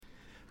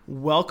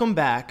Welcome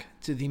back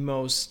to the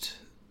most,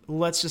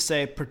 let's just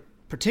say,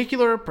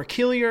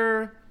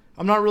 peculiar.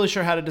 I'm not really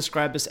sure how to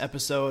describe this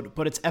episode,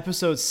 but it's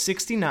episode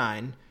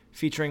 69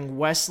 featuring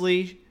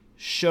Wesley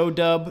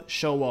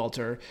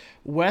Showalter.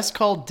 Wes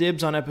called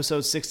dibs on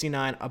episode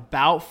 69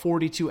 about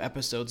 42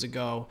 episodes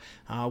ago.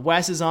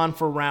 Wes is on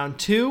for round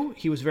 2.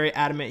 He was very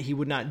adamant he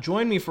would not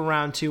join me for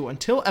round 2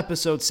 until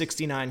episode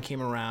 69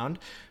 came around.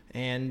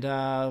 And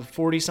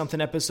 40-something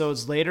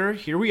episodes later,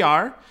 here we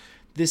are.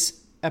 This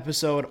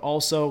episode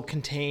also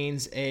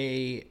contains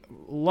a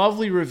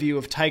lovely review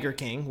of Tiger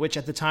King, which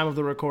at the time of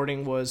the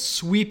recording was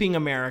sweeping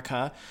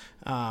America.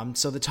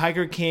 So the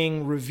Tiger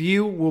King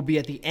review will be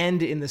at the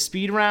end in the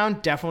speed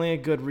round. Definitely a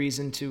good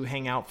reason to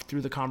hang out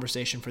through the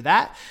conversation for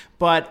that.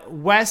 But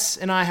Wes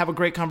and I have a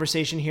great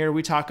conversation here.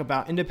 We talk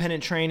about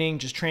independent training,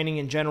 just training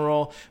in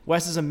general.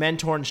 Wes is a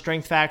mentor in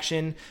Strength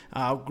Faction,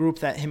 a group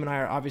that him and I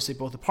are obviously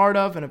both a part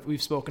of, and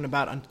we've spoken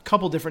about a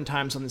couple different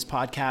times on this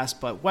podcast.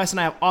 But Wes and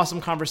I have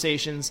awesome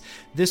conversations.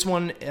 This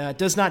one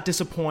does not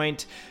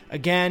disappoint.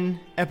 Again,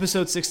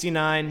 episode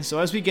 69. So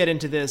as we get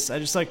into this, I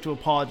just like to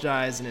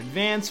apologize in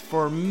advance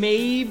for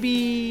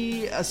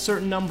maybe a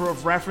certain number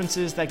of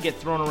references that get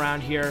thrown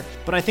around here,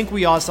 but I think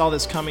we all saw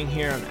this coming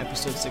here on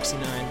episode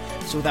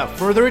 69. So without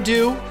further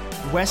ado,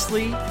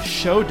 Wesley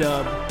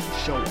Showalter.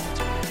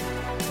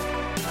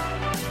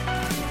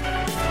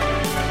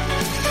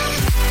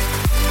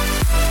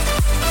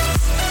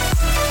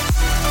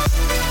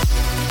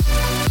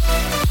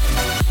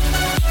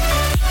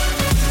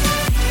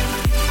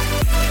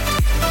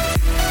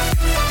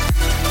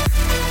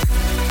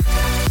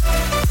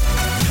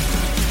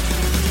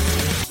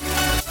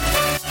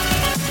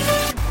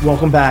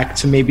 Welcome back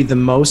to maybe the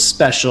most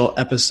special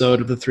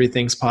episode of the Three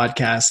Things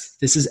podcast.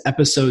 This is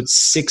episode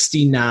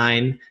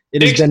 69.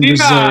 It has been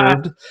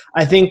reserved.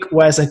 I think,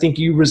 Wes,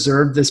 you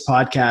reserved this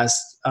podcast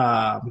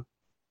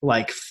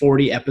like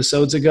 40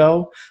 episodes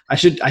ago. I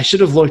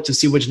should have looked to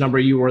see which number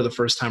you were the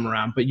first time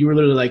around, but you were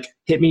literally like,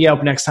 hit me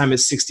up next time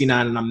it's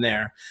 69 and I'm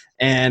there.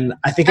 And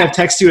I think I've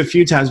texted you a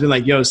few times, been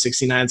like, yo,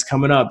 69 is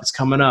coming up. It's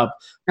coming up.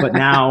 But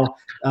now,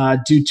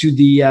 due to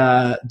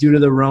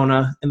the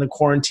Rona and the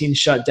quarantine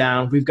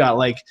shutdown, we've got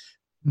like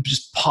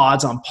just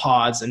pods on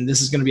pods, and this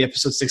is going to be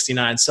episode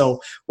 69. So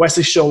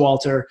Wesley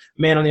Showalter,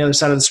 man on the other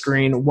side of the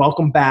screen,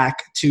 welcome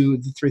back to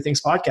the Three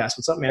Things podcast.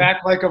 What's up, man?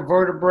 Back like a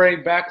vertebrae,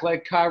 back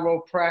like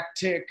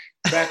chiropractic,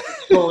 back like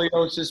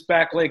scoliosis,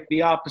 back like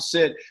the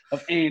opposite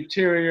of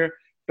anterior,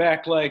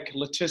 back like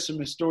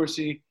latissimus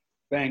dorsi,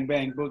 bang,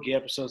 bang, boogie,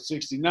 episode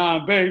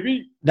 69,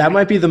 baby. That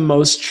might be the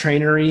most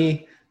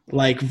trainery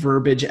like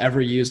verbiage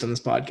ever used on this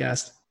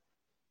podcast.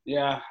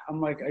 Yeah,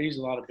 I use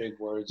a lot of big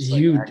words.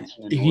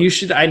 You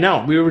should. I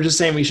know. We were just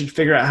saying we should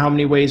figure out how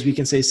many ways we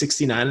can say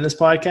 69 in this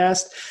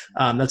podcast.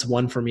 That's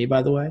one for me,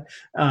 by the way.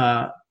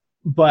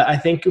 But I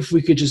think if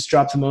we could just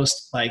drop the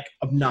most like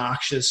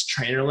obnoxious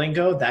trainer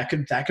lingo, that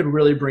could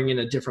really bring in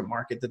a different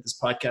market that this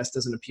podcast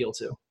doesn't appeal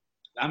to.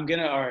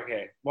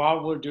 Okay.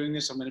 While we're doing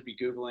this, I'm gonna be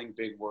Googling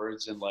big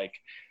words and like,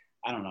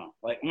 I don't know,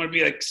 like I'm gonna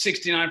be like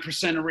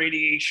 69%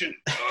 irradiation.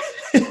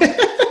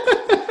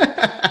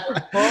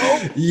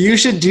 You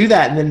should do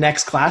that in the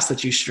next class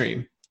that you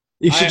stream.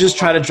 You should just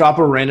try to drop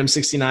a random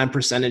 69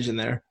 percentage in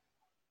there.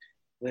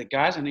 Like,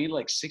 guys, I need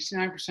like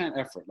 69%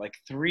 effort, like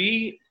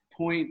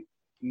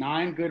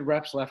 3.9 good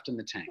reps left in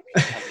the tank.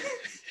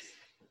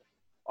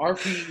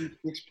 RPE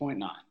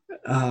 6.9.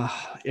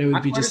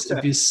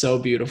 It'd be so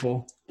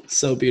beautiful.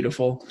 So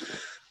beautiful.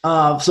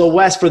 So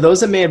Wes, for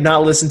those that may have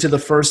not listened to the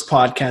first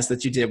podcast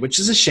that you did, which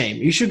is a shame,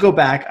 you should go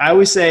back. I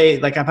always say,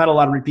 like, I've had a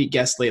lot of repeat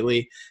guests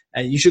lately,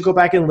 and you should go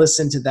back and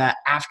listen to that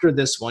after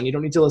this one. You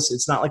don't need to listen.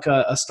 It's not like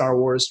a Star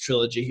Wars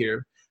trilogy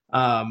here.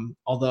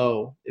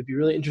 Although it'd be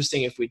really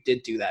interesting if we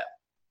did do that.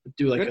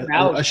 Do like a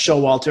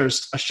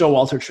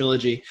Showalter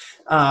trilogy.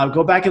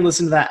 Go back and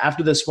listen to that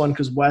after this one,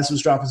 because Wes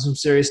was dropping some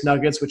serious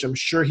nuggets, which I'm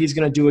sure he's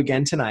going to do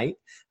again tonight.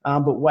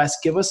 But Wes,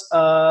 give us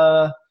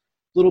a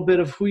little bit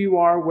of who you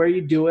are, where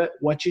you do it,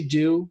 what you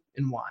do,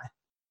 and why.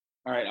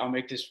 All right, I'll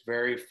make this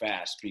very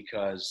fast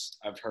because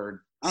I've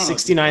heard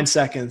 69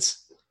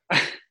 seconds.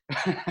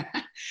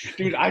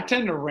 Dude, I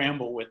tend to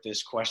ramble with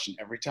this question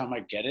every time I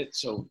get it.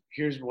 So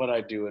here's what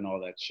I do and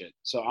all that shit.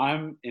 So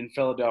I'm in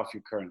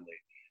Philadelphia currently.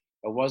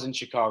 I was in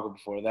Chicago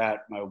before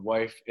that. My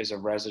wife is a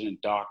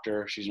resident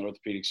doctor. She's an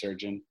orthopedic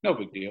surgeon. No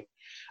big deal.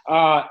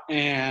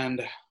 And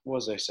what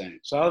was I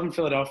saying? So I live in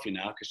Philadelphia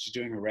now because she's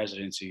doing her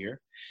residency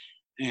here.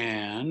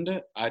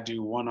 And I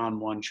do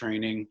one-on-one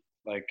training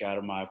like out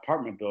of my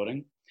apartment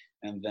building.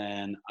 And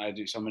then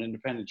so I'm an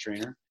independent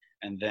trainer.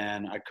 And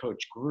then I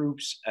coach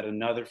groups at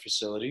another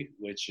facility,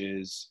 which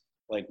is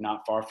like not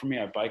far from me.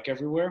 I bike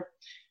everywhere.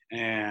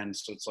 And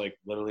so it's like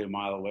literally a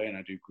mile away, and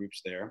I do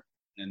groups there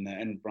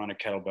and run a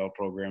kettlebell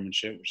program and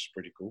shit, which is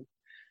pretty cool.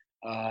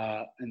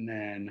 And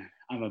then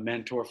I'm a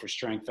mentor for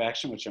Strength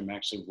Faction, which I'm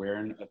actually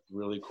wearing a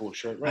really cool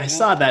shirt right now. I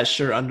saw that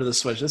shirt under the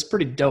switch. That's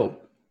pretty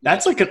dope.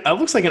 That's like it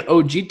looks like an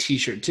OG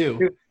t-shirt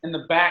too. And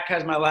the back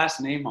has my last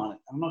name on it.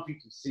 I don't know if you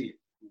can see it.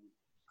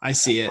 I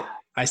see it.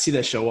 I see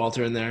that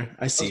Showalter in there.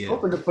 I I see was it.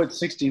 hoping to put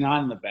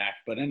 69 in the back,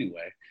 but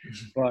anyway.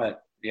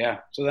 But yeah,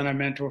 so then I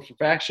mentor for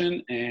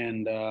Faction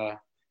and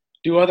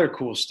do other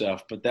cool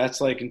stuff. But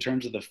that's like in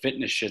terms of the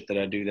fitness shit that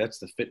I do, that's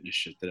the fitness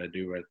shit that I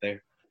do right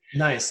there.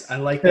 Nice. I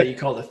like that you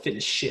call it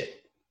fitness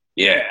shit.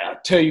 Yeah, I'll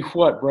tell you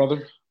what,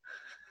 brother.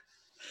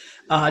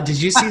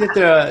 Did you see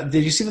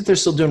that they're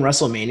still doing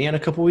WrestleMania in a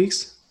couple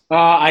weeks?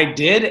 I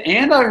did,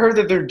 and I heard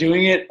that they're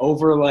doing it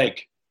over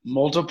like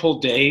multiple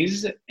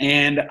days.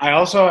 And I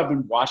also have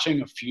been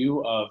watching a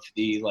few of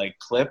the like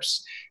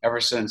clips ever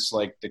since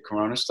like the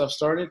Corona stuff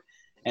started.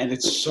 And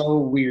it's so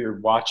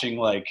weird watching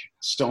like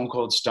Stone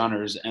Cold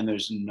Stunners and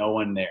there's no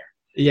one there.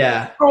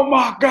 Yeah. Oh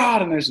my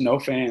God. And there's no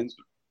fans,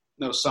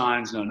 no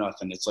signs, no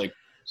nothing. It's like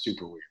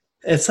super weird.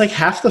 It's like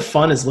half the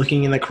fun is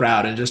looking in the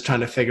crowd and just trying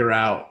to figure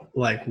out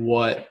like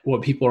what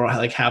people are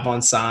like have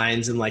on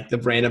signs and like the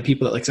random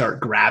people that like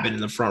start grabbing in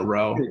the front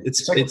row.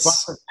 It's like a bunch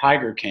of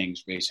Tiger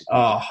Kings, basically.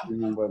 Oh, I don't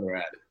remember where they're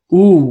at.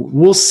 Ooh,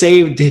 we'll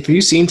save. Have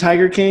you seen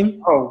Tiger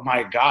King? Oh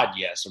my God,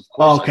 yes, of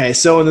course. Okay,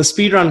 so in the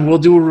speed run, we'll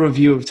do a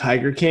review of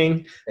Tiger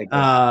King,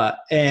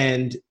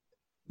 and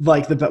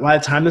like by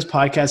the time this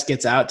podcast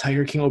gets out,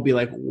 Tiger King will be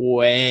like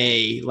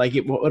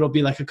it'll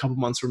be like a couple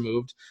months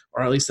removed,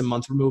 or at least a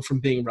month removed from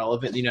being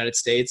relevant in the United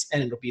States,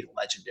 and it'll be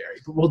legendary.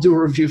 But we'll do a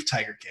review of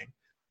Tiger King.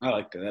 I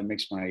like that. That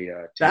makes my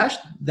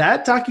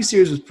that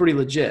docuseries was pretty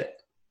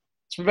legit.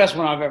 It's the best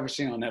one I've ever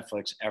seen on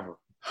Netflix ever.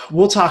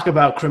 We'll talk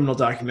about criminal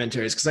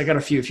documentaries because I got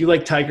a few. If you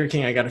like Tiger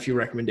King, I got a few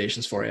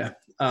recommendations for you.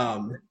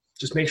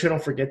 Just make sure I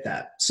don't forget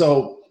that.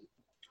 So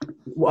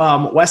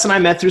Wes and I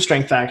met through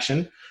Strength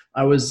Faction.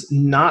 I was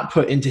not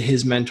put into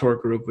his mentor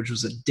group, which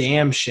was a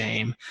damn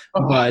shame.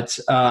 Oh. But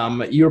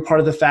you were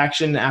part of the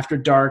Faction After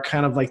Dark,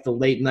 kind of like the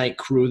late night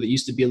crew that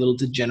used to be a little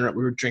degenerate.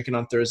 We were drinking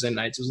on Thursday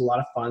nights. It was a lot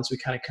of fun, so we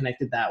kind of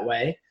connected that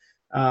way.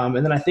 And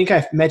then I think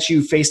I met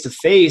you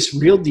face-to-face,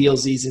 real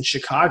dealsies in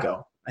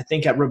Chicago. I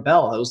think at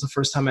Rebel. That was the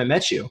first time I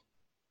met you.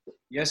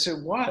 Yes,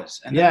 it was.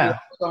 And then we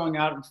were going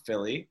out in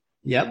Philly.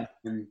 Yep.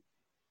 And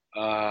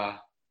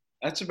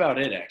that's about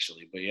it,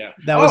 actually. But yeah.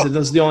 That was it.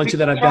 Those are the only two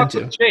that I've been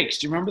to. Shakes.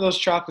 Do you remember those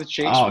chocolate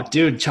shakes? Oh,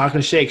 dude,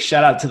 chocolate shakes.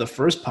 Shout out to the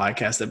first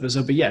podcast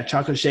episode. But yeah,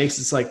 chocolate shakes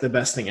is like the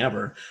best thing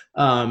ever.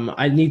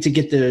 I need to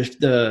get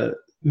the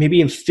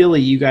maybe in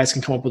Philly, you guys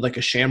can come up with like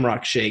a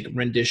Shamrock Shake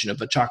rendition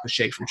of a chocolate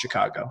shake from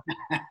Chicago.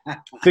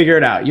 Figure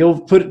it out.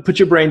 You'll put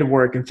your brain to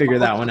work and figure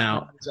that one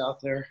out. It's out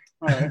there.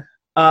 All right.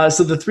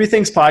 So the Three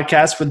Things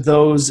podcast, for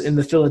those in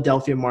the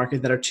Philadelphia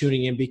market that are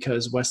tuning in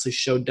because Wesley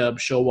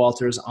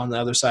Showalter's on the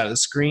other side of the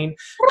screen,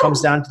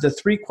 comes down to the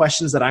three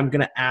questions that I'm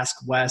going to ask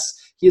Wes.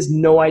 He has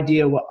no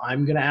idea what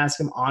I'm going to ask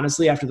him.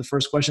 Honestly, after the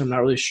first question, I'm not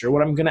really sure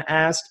what I'm going to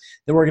ask.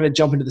 Then we're going to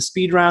jump into the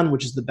speed round,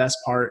 which is the best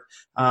part.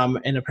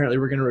 And apparently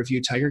we're going to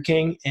review Tiger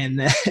King, and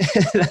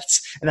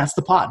that's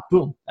the pod.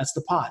 Boom, that's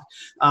the pod.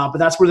 But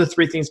that's where the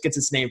Three Things gets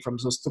its name from.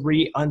 So those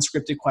three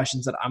unscripted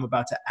questions that I'm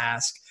about to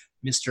ask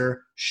Mr.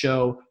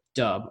 Show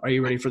Dub. Are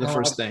you ready for the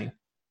first thing?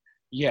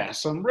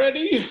 Yes, I'm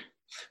ready.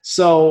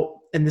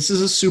 So, and this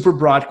is a super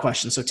broad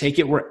question, so take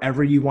it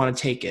wherever you want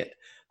to take it.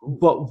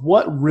 But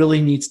what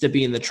really needs to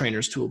be in the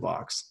trainer's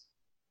toolbox?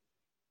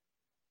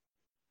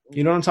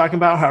 You know what I'm talking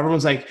about? How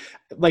everyone's like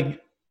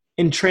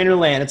in trainer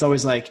land, it's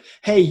always like,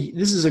 hey,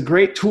 this is a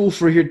great tool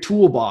for your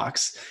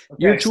toolbox.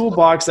 Okay, your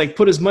toolbox, like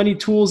put as many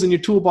tools in your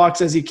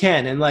toolbox as you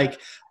can. And like,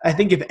 I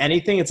think if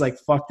anything, it's like,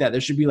 fuck that. There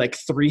should be like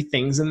three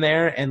things in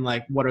there. And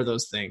like, what are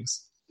those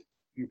things?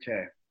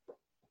 Okay.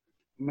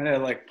 I'm going to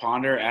like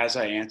ponder as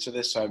I answer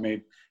this. So I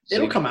may.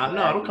 It'll come out.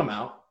 No, it'll come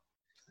out.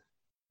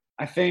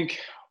 I think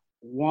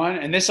one,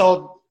 and this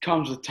all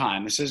comes with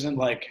time. This isn't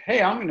like,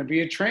 hey, I'm going to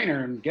be a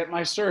trainer and get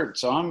my cert,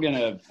 so I'm going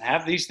to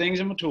have these things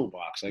in my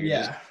toolbox. Like, yeah.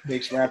 It just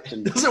takes reps.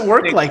 And it doesn't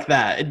work like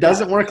that. It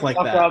doesn't work like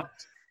that.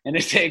 And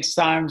it takes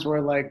times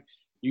where like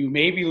you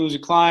maybe lose a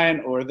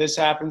client or this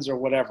happens or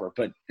whatever.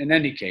 But in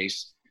any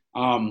case,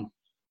 you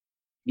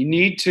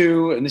need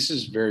to, and this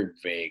is very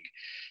vague,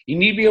 you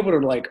need to be able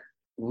to like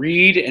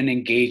read and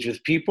engage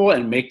with people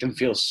and make them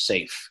feel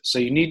safe. So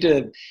you need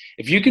to,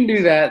 if you can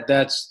do that,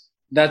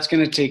 that's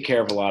going to take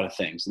care of a lot of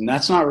things. And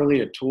that's not really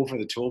a tool for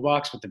the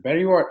toolbox, but the better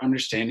you are at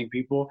understanding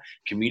people,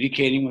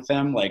 communicating with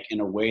them like in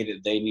a way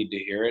that they need to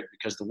hear it,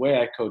 because the way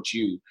I coach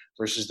you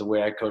versus the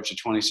way I coach a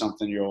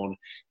 20-something-year-old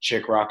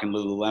chick rocking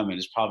Lululemon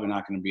is probably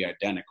not going to be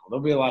identical.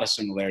 There'll be a lot of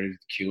similarities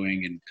with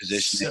cueing and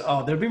positioning.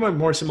 There'll be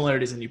more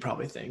similarities than you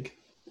probably think.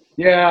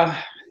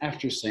 Yeah,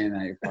 after saying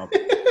that, you're probably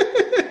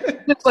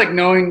just like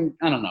knowing,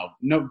 I don't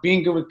know,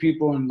 being good with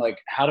people and like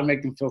how to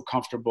make them feel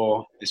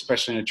comfortable,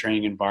 especially in a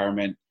training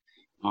environment.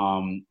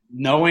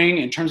 Knowing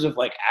in terms of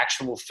like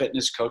actual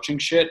fitness coaching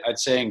shit, I'd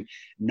say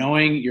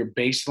knowing your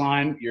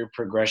baseline, your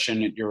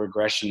progression, your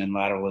regression and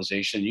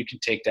lateralization, you can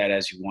take that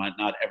as you want.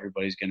 Not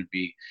everybody's going to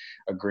be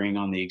agreeing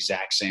on the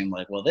exact same,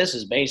 like, well, this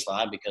is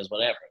baseline because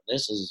whatever,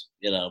 this is,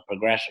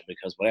 progression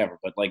because whatever,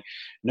 but like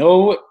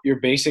know your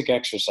basic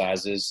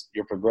exercises,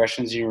 your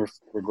progressions, your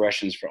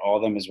regressions for all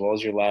of them, as well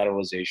as your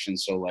lateralization.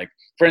 So like,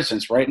 for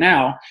instance, right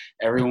now,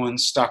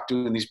 everyone's stuck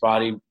doing these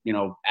body,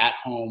 at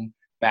home,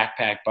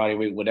 backpack, body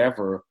weight,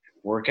 whatever,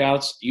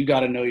 workouts, you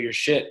got to know your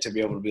shit to be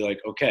able to be like,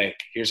 okay,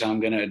 here's how I'm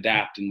going to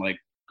adapt and like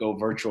go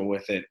virtual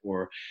with it,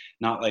 or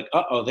not like,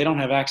 uh-oh, they don't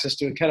have access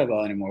to a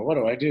kettlebell anymore. What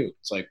do I do?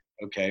 It's like,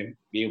 okay,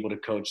 be able to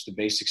coach the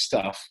basic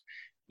stuff,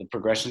 the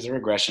progressions and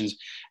regressions,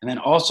 and then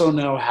also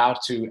know how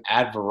to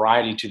add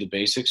variety to the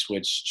basics,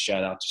 which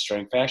shout out to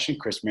Strength Action.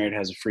 Chris Merritt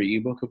has a free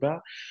ebook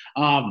about.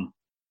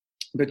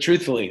 But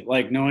truthfully,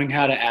 like knowing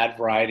how to add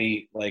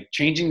variety, like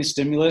changing the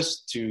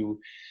stimulus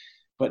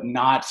but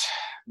not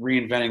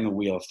reinventing the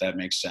wheel, if that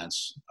makes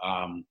sense.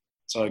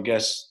 So I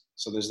guess,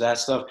 so there's that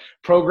stuff.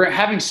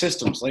 Having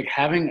systems, like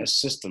having a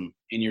system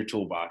in your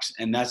toolbox,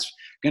 and that's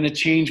going to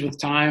change with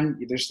time.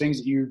 There's things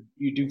that you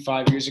do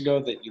 5 years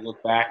ago that you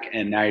look back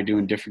and now you're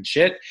doing different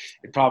shit.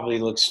 It probably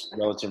looks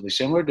relatively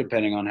similar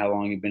depending on how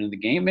long you've been in the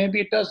game. Maybe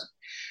it doesn't.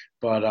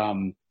 But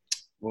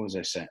what was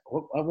I saying?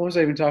 What was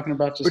I even talking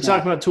about just We're now?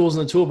 talking about tools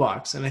in the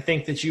toolbox, and I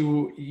think that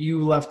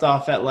you left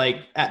off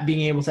at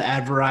being able to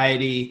add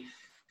variety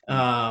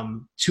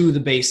to the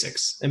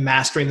basics and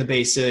mastering the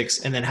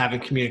basics, and then having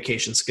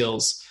communication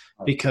skills,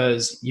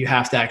 because you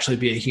have to actually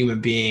be a human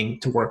being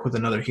to work with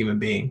another human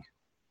being.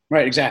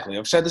 Right, exactly.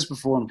 I've said this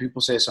before, and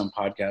people say this on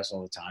podcasts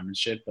all the time and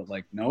shit, but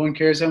like no one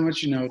cares how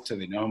much you know till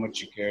they know how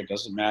much you care. It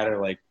doesn't matter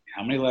like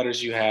how many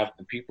letters you have.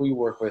 The people you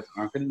work with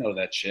aren't going to know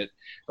that shit,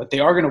 but they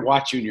are going to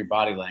watch you in your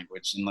body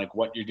language and like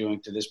what you're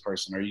doing to this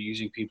person. Are you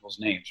using people's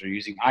names? Are you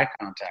using eye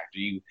contact? Are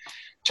you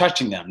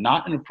touching them?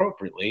 Not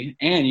inappropriately,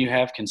 and you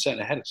have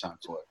consent ahead of time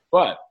for it.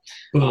 But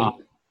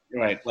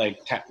right, like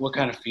what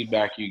kind of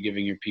feedback are you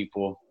giving your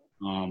people?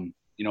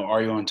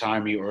 Are you on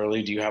time? Are you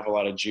early? Do you have a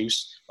lot of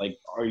juice? Like,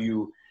 are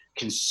you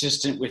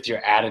consistent with your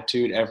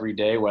attitude every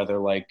day, whether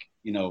like,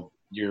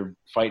 you're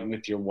fighting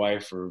with your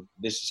wife or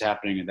this is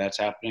happening and that's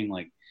happening?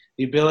 Like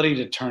the ability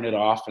to turn it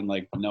off and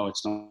like, no,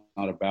 it's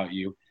not about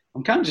you.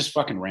 I'm kind of just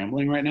fucking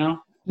rambling right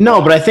now.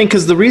 No, but I think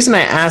because the reason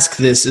I ask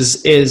this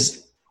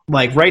is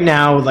like right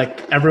now,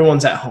 like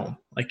everyone's at home.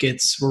 Like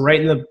we're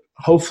right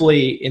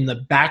hopefully in the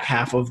back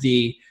half of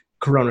the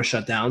Corona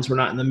shutdowns. We're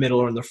not in the middle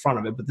or in the front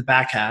of it, but the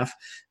back half.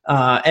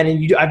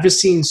 I've just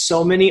seen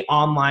so many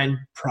online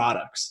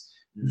products.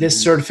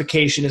 This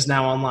certification is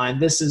now online.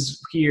 This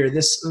is here.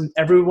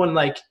 Everyone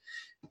like,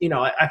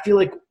 I feel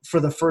like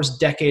for the first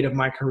decade of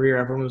my career,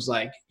 everyone was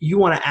like, you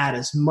want to add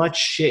as much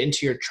shit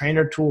into your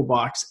trainer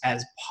toolbox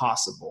as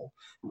possible.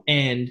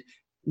 And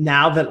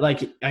now that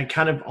like, I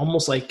kind of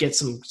almost like get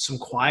some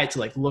quiet to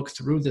like look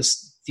through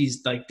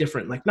these like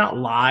different, like not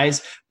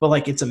lies, but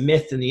like it's a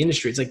myth in the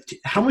industry. It's like,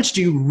 how much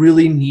do you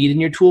really need in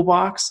your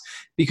toolbox?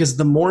 Because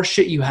the more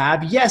shit you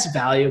have, yes,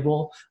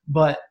 valuable,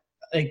 but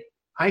like,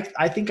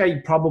 I think I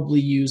probably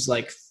use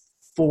like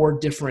 4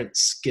 different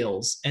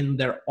skills, and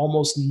they're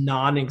almost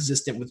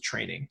non-existent with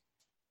training.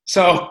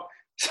 So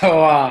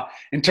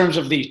in terms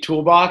of the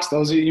toolbox,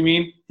 those are you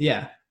mean?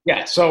 Yeah.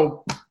 Yeah.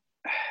 So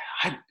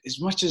as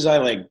much as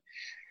I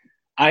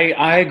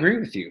agree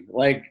with you.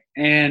 Like,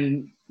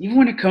 and even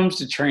when it comes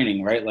to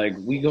training, right? Like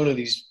we go to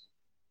these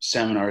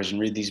seminars and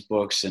read these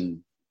books and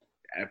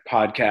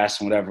podcasts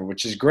and whatever,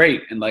 which is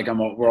great. And like,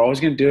 we're always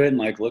going to do it and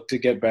like look to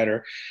get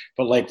better.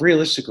 But like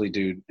realistically,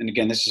 dude, and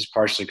again, this is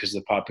partially because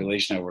of the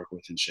population I work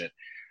with and shit,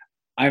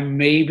 I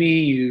maybe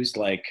used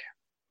like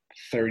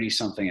 30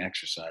 something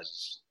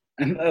exercises.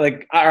 And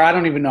like, I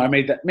don't even know. I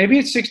made that. Maybe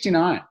it's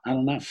 69. I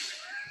don't know.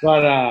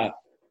 But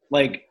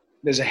like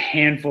there's a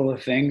handful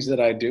of things that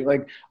I do.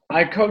 Like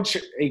I coach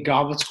a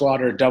goblet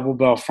squat or a double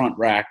bell front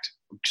racked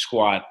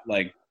squat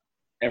like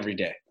every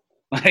day.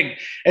 Like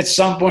at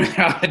some point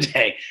throughout the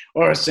day,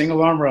 or a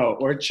single arm row,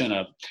 or a chin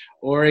up,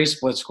 or a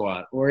split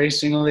squat, or a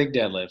single leg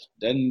deadlift.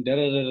 But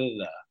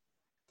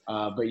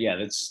yeah,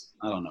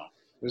 I don't know.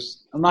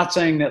 I'm not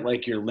saying that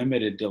like you're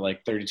limited to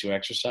like 32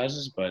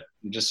 exercises, but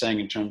I'm just saying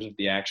in terms of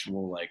the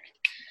actual like,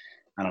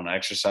 I don't know,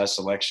 exercise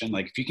selection.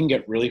 Like if you can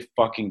get really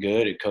fucking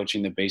good at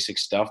coaching the basic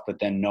stuff, but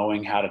then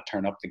knowing how to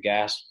turn up the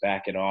gas,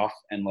 back it off,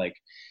 and like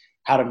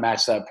how to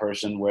match that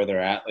person where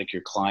they're at, like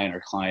your client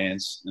or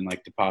clients, and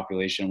like the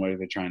population, where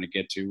they're trying to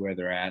get to, where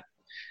they're at,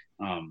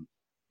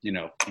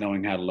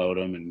 knowing how to load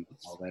them and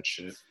all that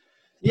shit.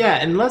 Yeah.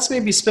 And let's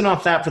maybe spin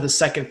off that for the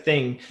second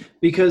thing,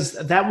 because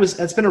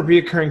that's been a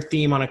reoccurring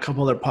theme on a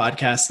couple other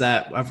podcasts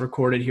that I've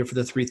recorded here for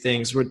the 3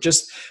 things. We're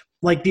just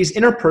like these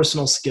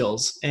interpersonal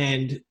skills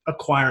and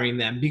acquiring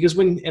them, because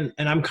and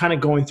I'm kind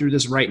of going through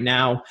this right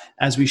now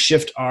as we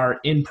shift our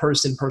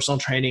in-person personal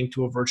training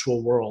to a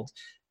virtual world.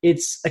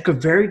 It's like a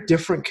very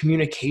different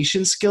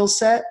communication skill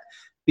set,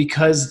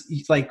 because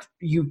like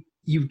you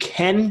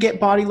can get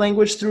body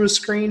language through a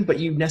screen, but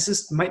you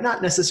might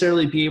not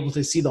necessarily be able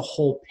to see the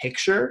whole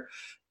picture.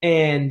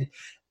 And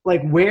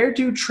like, where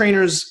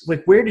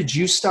did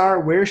you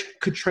start? Where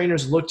could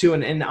trainers look to?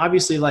 And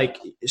obviously like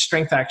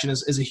Strength Action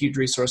is a huge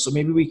resource. So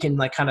maybe we can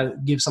like kind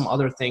of give some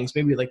other things,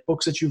 maybe like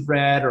books that you've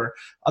read or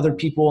other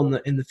people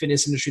in the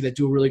fitness industry that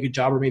do a really good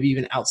job, or maybe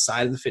even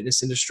outside of the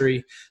fitness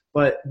industry.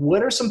 But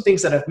what are some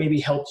things that have maybe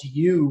helped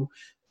you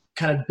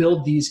kind of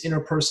build these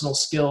interpersonal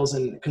skills?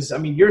 And because I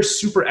mean, you're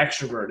super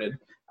extroverted.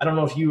 I don't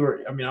know if you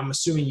were, I mean, I'm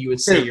assuming you would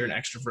say you're an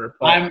extrovert,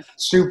 but I'm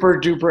super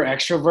duper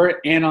extrovert.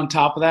 And on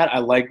top of that, I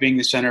like being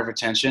the center of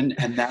attention.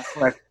 And that's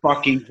what I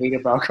fucking hate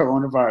about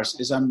coronavirus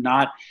is I'm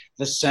not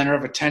the center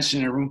of attention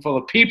in a room full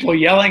of people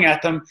yelling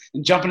at them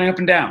and jumping up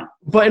and down.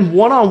 But in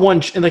one-on-one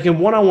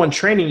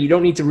training, you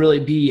don't need to really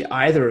be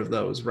either of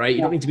those, right?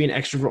 You don't need to be an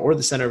extrovert or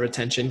the center of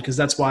attention, because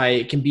that's why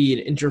it can be an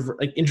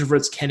introvert. Like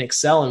introverts can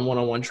excel in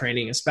one-on-one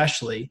training,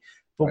 especially.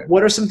 But Right.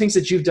 what are some things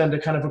that you've done to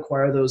kind of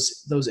acquire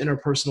those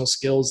interpersonal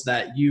skills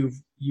that you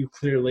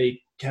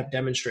clearly have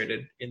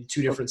demonstrated in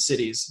 2 different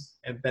cities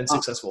and been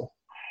successful?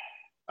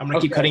 I'm gonna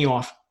keep cutting you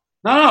off.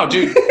 No,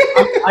 dude.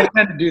 I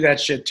tend to do that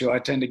shit too. I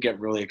tend to get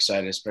really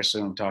excited,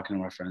 especially when I'm talking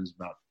to my friends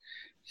about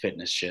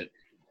fitness shit.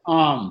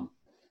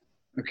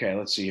 Okay,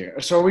 let's see here.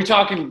 So are we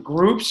talking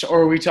groups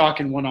or are we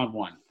talking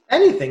one-on-one?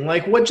 Anything,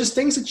 like what, just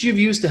things that you've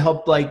used to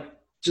help, like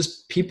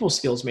just people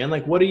skills, man.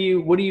 Like what do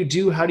you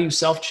do? How do you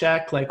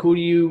self-check? Like who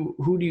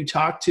do you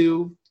talk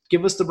to?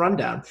 Give us the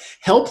rundown.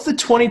 Help the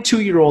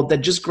 22-year-old that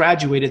just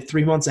graduated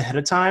 3 months ahead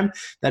of time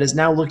that is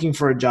now looking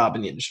for a job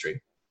in the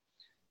industry.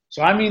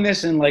 So I mean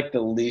this in like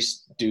the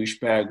least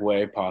douchebag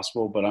way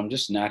possible, but I'm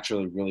just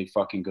naturally really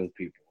fucking good with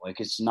people. Like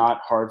it's not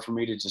hard for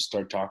me to just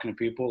start talking to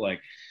people. Like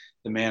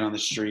the man on the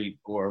street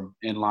or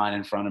in line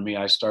in front of me,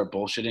 I start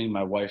bullshitting.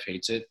 My wife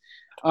hates it.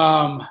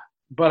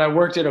 But I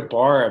worked at a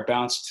bar. I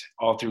bounced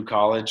all through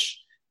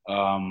college.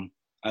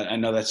 I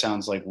know that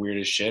sounds like weird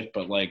as shit,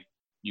 but like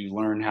you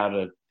learn how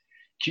to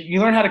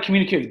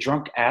communicate with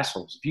drunk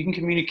assholes. If you can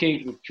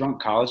communicate with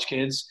drunk college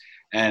kids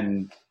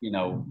and,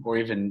 or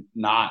even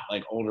not,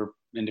 like older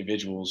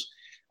individuals,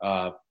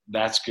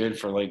 that's good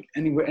for like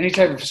any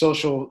type of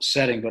social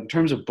setting. But in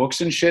terms of books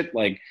and shit,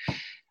 like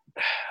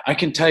I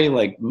can tell you,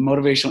 like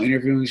motivational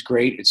interviewing is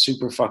great. It's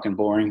super fucking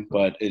boring,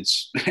 but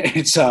it's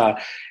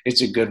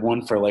a good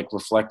one for like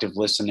reflective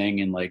listening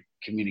and like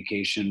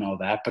communication and all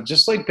that. But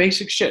just like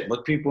basic shit,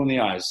 look people in the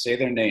eyes, say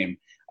their name,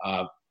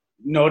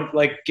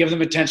 like give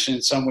them attention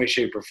in some way,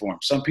 shape, or form.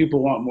 Some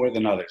people want more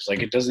than others.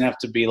 Like it doesn't have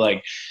to be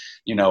like,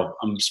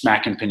 I'm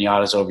smacking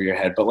pinatas over your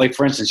head. But like,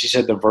 for instance, you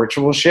said the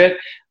virtual shit.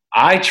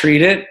 I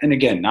treat it, and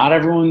again, not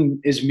everyone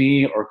is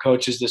me or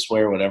coaches this way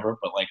or whatever,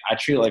 but like I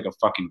treat it like a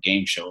fucking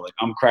game show. Like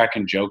I'm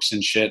cracking jokes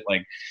and shit.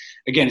 Like,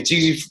 again, it's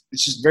easy.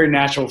 It's just very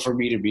natural for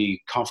me to be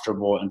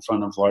comfortable in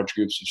front of large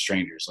groups of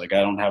strangers. Like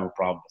I don't have a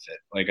problem with it.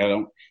 Like I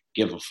don't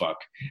give a fuck.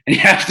 And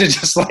you have to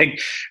just like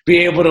be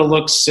able to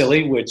look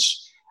silly, which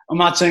I'm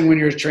not saying when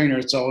you're a trainer,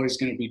 it's always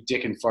going to be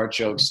dick and fart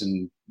jokes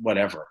and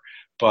whatever.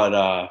 But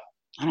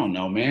I don't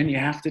know, man. You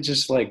have to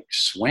just like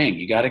swing.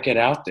 You got to get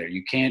out there.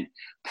 You can't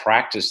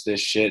practice this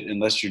shit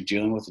unless you're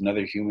dealing with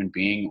another human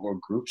being or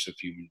groups of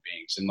human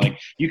beings. And like,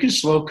 you can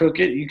slow cook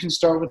it. You can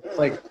start with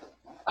like,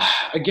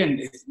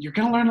 again, you're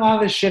going to learn a lot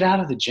of this shit out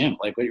of the gym.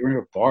 Like when you're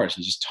in bars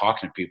and just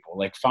talking to people,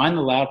 like find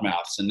the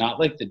loudmouths and not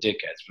like the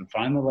dickheads, but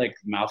find the like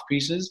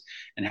mouthpieces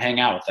and hang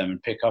out with them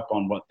and pick up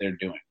on what they're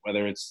doing,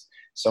 whether it's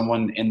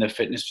someone in the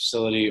fitness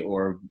facility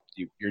or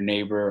your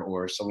neighbor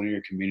or someone in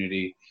your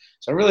community.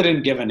 So I really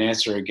didn't give an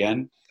answer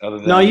again. Other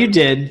than No, you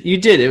did. You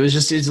did. It was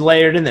just, it's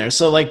layered in there.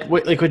 So like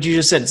what you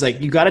just said, it's like,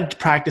 you got to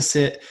practice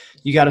it.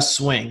 You got to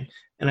swing.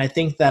 And I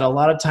think that a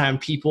lot of time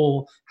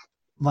people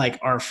like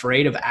are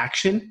afraid of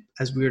action,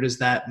 as weird as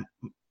that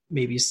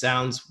maybe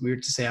sounds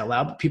weird to say out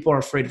loud, but people are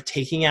afraid of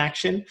taking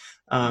action.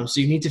 So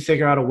you need to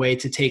figure out a way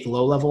to take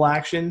low level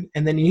action.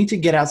 And then you need to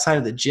get outside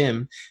of the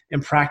gym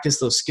and practice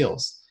those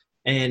skills.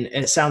 And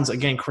it sounds,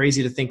 again,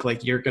 crazy to think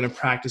like you're going to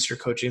practice your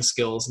coaching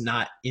skills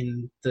not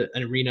in the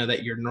arena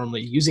that you're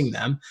normally using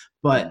them,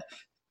 but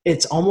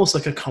it's almost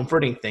like a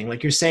comforting thing.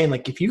 Like you're saying,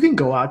 like if you can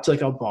go out to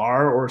like a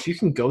bar or if you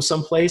can go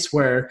someplace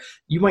where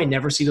you might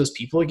never see those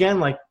people again,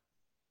 like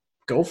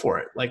go for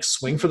it. Like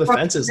swing for the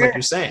fences, like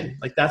you're saying.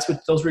 Like those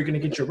where you're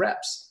going to get your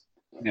reps.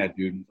 Yeah,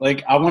 dude.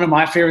 Like one of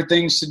my favorite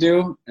things to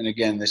do, and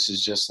again, this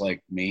is just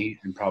like me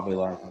and probably a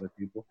lot of other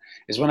people,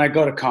 is when I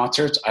go to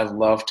concerts, I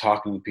love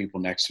talking to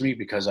people next to me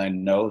because I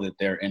know that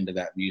they're into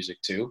that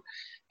music too.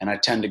 And I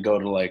tend to go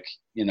to like,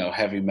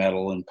 heavy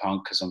metal and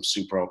punk because I'm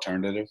super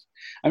alternative.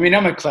 I mean,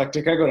 I'm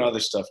eclectic. I go to other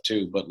stuff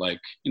too, but like,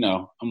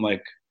 I'm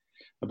like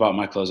about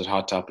my clothes at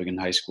Hot Topic in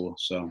high school.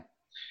 So,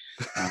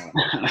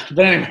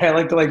 but anyway, I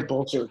like to like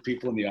bullshit with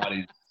people in the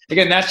audience.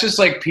 Again, that's just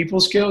like people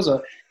skills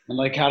and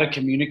like how to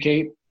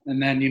communicate. And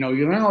then, you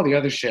learn all the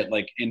other shit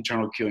like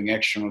internal cueing,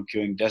 external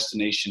cueing,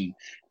 destination,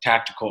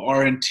 tactical,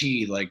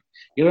 R&T. Like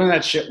you learn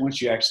that shit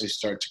once you actually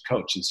start to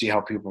coach and see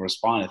how people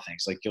respond to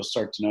things. Like you'll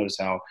start to notice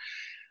how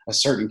a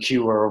certain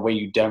cue or a way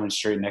you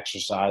demonstrate an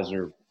exercise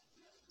or,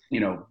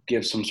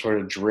 give some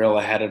sort of drill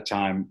ahead of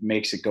time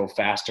makes it go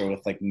faster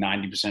with like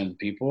 90% of the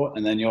people.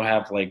 And then you'll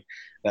have like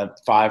that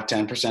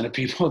 5-10% of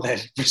people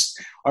that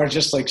are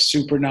just like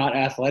super not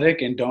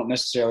athletic and don't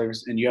necessarily,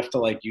 and you have to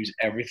like use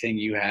everything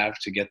you have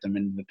to get them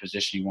into the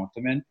position you want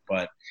them in.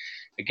 But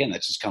again,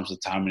 that just comes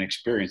with time and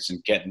experience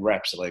and getting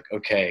reps. Like,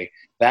 okay,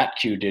 that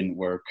cue didn't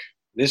work.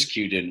 This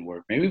cue didn't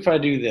work. Maybe if I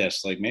do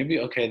this, like maybe,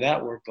 okay,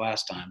 that worked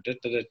last time.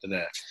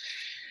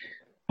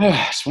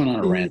 Just went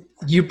on a rant.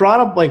 You brought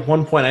up like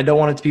one point. I don't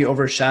want it to be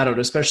overshadowed,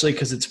 especially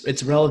because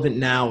it's relevant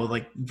now with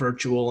like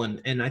virtual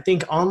and I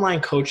think online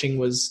coaching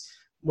was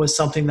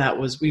something that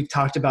we've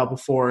talked about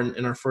before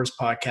in our first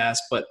podcast,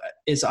 but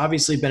it's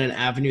obviously been an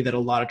avenue that a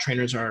lot of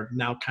trainers are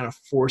now kind of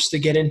forced to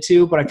get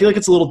into. But I feel like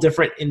it's a little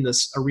different in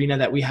this arena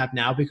that we have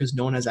now because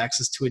no one has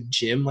access to a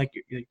gym. Like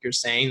you're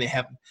saying, they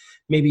have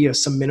maybe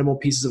some minimal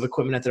pieces of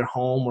equipment at their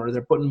home, or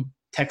they're putting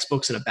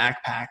textbooks in a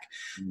backpack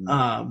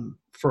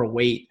for a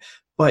weight.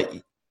 But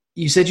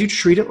you said you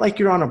treat it like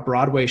you're on a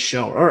Broadway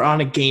show or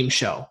on a game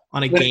show,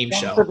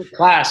 The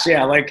class,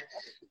 yeah. Like,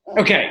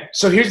 okay,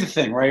 so here's the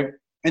thing, right?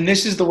 And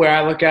this is the way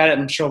I look at it,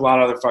 and I'm sure a lot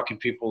of other fucking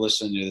people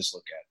listening to this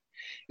look at it.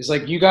 It's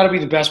like you got to be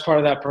the best part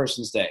of that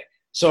person's day.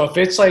 So if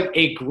it's like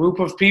a group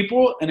of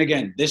people, and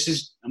again,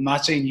 I'm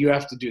not saying you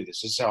have to do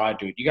this. This is how I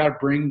do it. You got to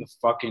bring the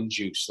fucking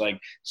juice. Like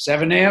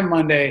 7 a.m.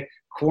 Monday,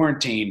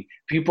 quarantine,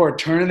 people are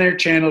turning their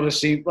channel to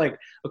see, like,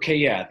 okay,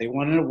 yeah, they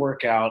wanted to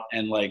work out,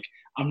 and like,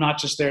 I'm not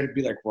just there to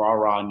be like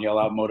rah-rah and yell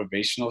out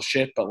motivational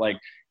shit, but like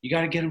you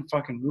got to get them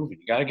fucking moving.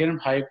 You got to get them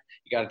hyped.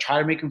 You got to try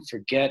to make them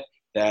forget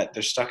that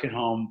they're stuck at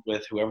home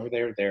with whoever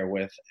they're there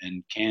with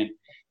and can't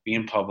be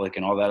in public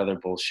and all that other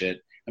bullshit.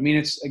 I mean,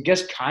 it's, I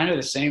guess, kind of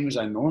the same as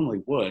I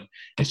normally would.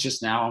 It's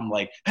just now I'm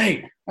like,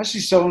 hey, I see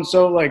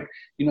so-and-so, like,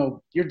 you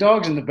know, your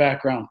dog's in the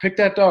background. Pick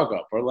that dog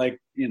up. Or like,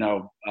 you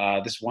know,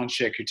 this one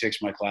chick who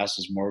takes my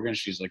classes, Morgan,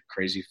 she's like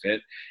crazy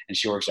fit and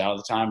she works out all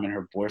the time, and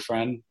her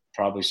boyfriend,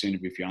 probably soon to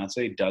be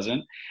fiance,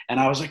 doesn't. And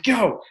I was like,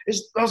 I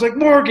was like,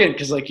 Morgan,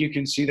 because like you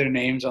can see their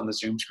names on the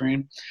Zoom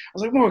screen. I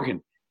was like,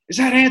 Morgan, is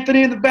that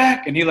Anthony in the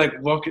back? And he like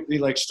looked at me,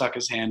 like stuck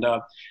his hand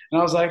up.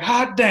 And I was like,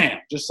 hot damn.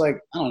 Just like,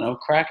 I don't know,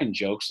 cracking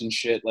jokes and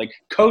shit. Like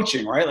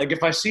coaching, right? Like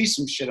if I see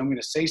some shit, I'm going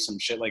to say some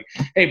shit like,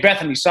 hey,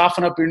 Bethany,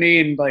 soften up your knee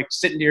and like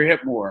sit into your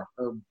hip more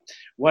or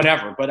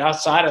whatever. But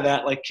outside of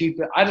that, like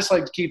I just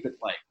like to keep it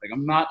light. Like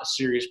I'm not a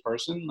serious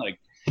person. Like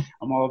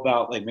I'm all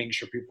about like making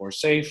sure people are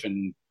safe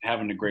and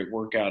having a great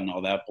workout and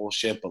all that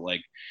bullshit. But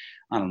like,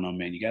 I don't know,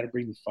 man, you got to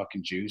bring the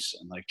fucking juice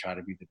and like try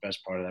to be the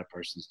best part of that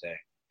person's day.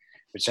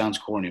 Which sounds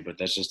corny, but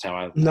that's just how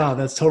I. No,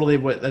 that's totally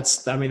I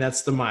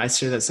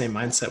share that same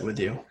mindset with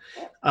you.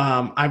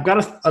 I've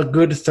got a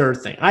good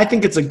third thing. I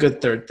think it's a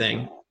good third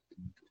thing.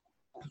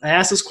 I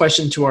asked this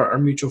question to our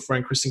mutual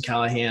friend, Kristen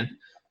Callahan.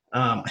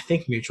 I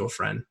think muitual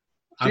friend.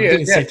 I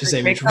think it's safe to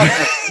say mutual friend.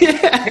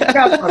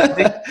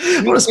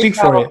 I want to speak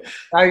for you.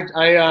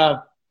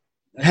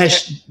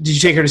 Did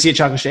you take her to see a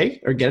chocolate shake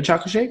or get a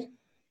chocolate shake?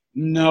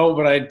 No,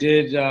 but I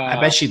did.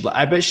 I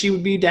bet she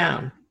would be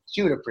down.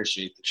 She would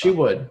appreciate it. She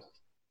would.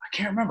 I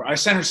can't remember. I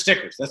sent her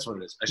stickers. That's what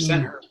it is. I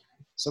sent her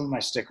some of my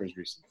stickers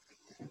recently.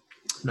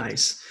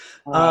 Nice.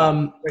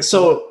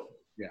 So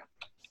yeah,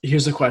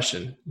 here's the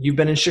question. You've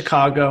been in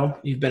Chicago.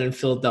 You've been in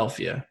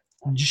Philadelphia.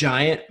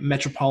 Giant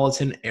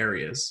metropolitan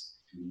areas.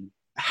 Mm-hmm.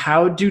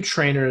 How do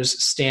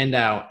trainers stand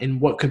out in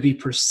what could be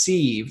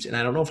perceived, and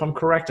I don't know if I'm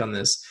correct on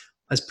this,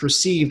 as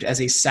perceived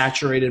as a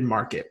saturated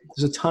market?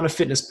 There's a ton of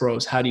fitness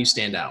pros. How do you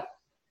stand out?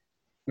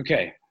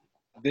 Okay.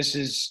 This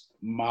is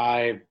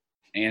my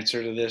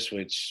answer to this,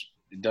 which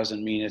it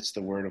doesn't mean it's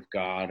the word of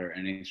God or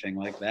anything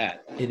like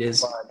that. It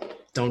is.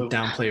 Don't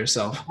downplay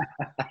yourself.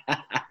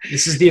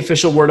 This is the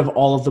official word of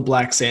all of the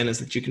Black Santas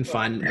that you can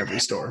find in every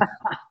store.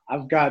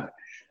 I'm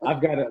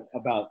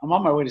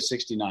on my way to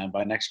 69.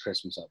 By next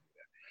Christmas, I'll be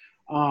there.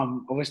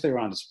 I wish they were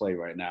on display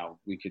right now.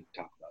 We could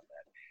talk about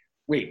that.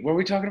 Wait, what are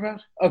we talking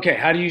about? Okay.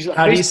 How do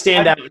you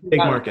stand out in big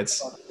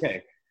markets?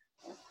 Okay.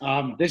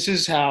 This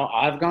is how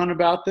I've gone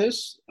about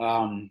this.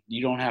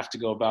 You don't have to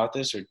go about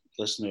this or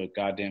listen to a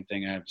goddamn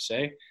thing I have to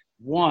say.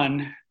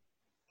 1,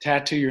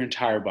 tattoo your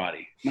entire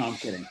body. No, I'm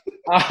kidding.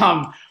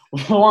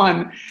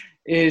 1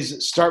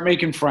 is start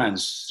making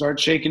friends. Start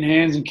shaking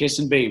hands and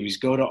kissing babies.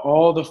 Go to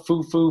all the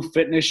foo-foo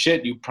fitness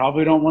shit you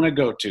probably don't want to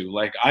go to.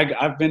 Like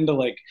I've been to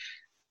like,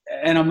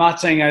 and I'm not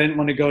saying I didn't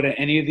want to go to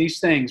any of these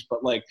things,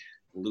 but like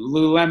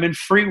Lululemon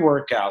free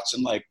workouts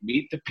and like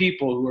meet the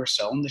people who are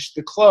selling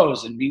the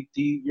clothes and meet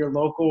your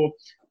local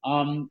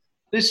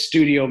this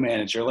studio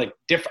manager, like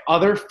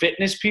other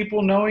fitness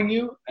people knowing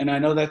you. And I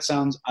know that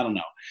sounds, I don't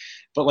know,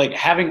 but like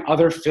having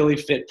other Philly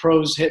fit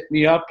pros hit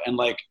me up and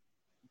like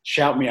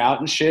shout me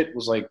out and shit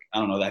was like, I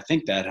don't know, I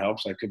think that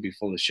helps. I could be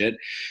full of shit,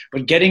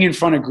 but getting in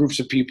front of groups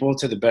of people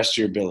to the best of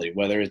your ability,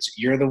 whether it's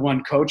you're the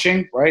one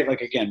coaching, right?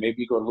 Like, again,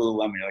 maybe you go to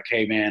Lululemon, you're like,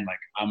 hey man, like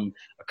I'm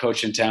a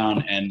coach in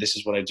town and this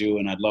is what I do.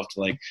 And I'd love to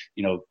like,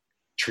 you know,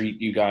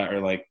 treat you guys or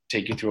like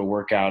take you through a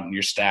workout and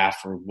your staff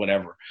or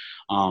whatever.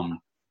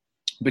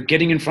 But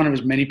getting in front of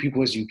as many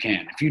people as you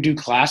can. If you do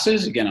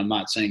classes, again, I'm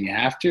not saying you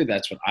have to.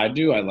 That's what I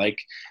do. I like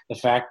the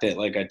fact that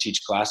like I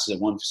teach classes at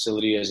one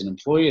facility as an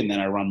employee and then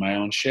I run my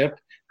own ship,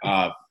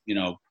 you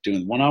know,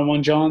 doing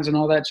one-on-one Johns and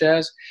all that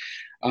jazz.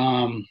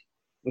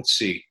 Let's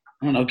see.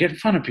 I don't know. Get in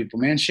front of people,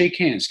 man. Shake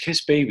hands,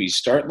 kiss babies.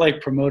 Start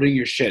like promoting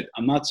your shit.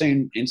 I'm not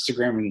saying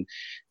Instagram and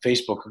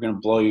Facebook are going to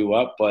blow you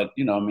up, but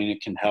you know, I mean,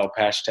 it can help.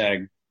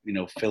 Hashtag, you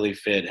know, Philly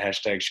Fit,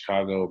 hashtag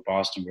Chicago,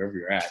 Boston, wherever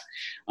you're at.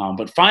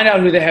 But find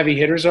out who the heavy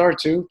hitters are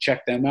too.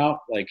 Check them out,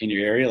 like in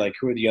your area. Like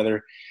who are the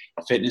other,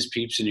 fitness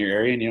peeps in your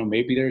area, and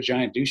maybe they're a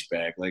giant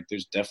douchebag. Like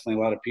there's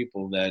definitely a lot of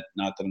people that,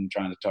 not that I'm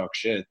trying to talk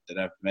shit, that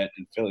I've met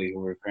in Philly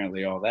who are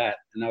apparently all that,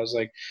 and I was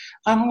like,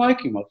 I don't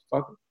like you,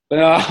 motherfucker.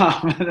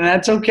 But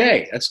that's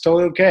okay. That's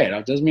totally okay.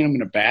 That doesn't mean I'm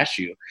going to bash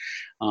you.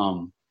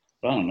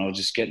 But I don't know,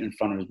 just getting in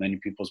front of as many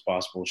people as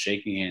possible,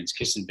 shaking hands,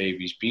 kissing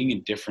babies, being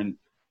in different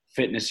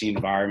fitnessy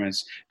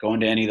environments, going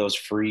to any of those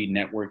free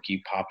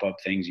networky pop-up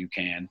things you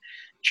can,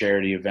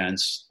 charity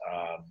events,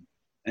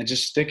 and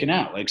just sticking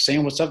out, like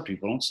saying what's up to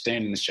people. Don't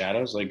stand in the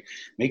shadows. Like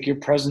make your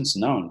presence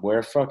known. Wear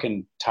a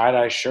fucking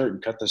tie-dye shirt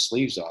and cut the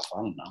sleeves off. I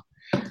don't know.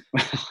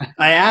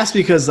 I asked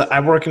because I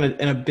work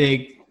in a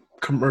big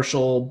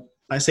commercial,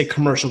 I say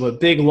commercial, but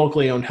big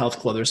locally owned health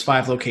club. There's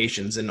 5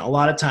 locations. And a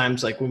lot of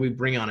times, like when we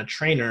bring on a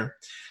trainer,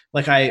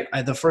 like I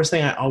the first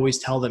thing I always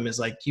tell them is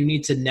like, you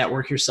need to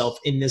network yourself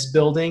in this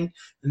building,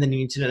 and then you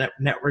need to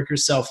network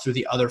yourself through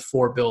the other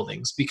 4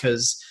 buildings,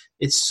 because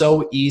it's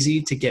so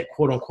easy to get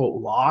quote unquote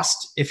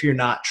lost if you're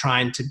not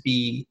trying to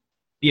be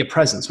a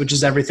presence, which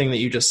is everything that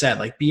you just said.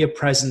 Like be a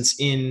presence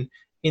in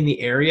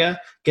the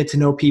area, get to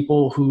know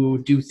people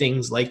who do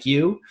things like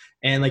you.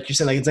 And like you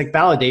said, like it's like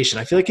validation.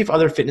 I feel like if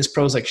other fitness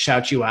pros like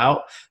shout you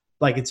out,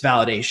 like it's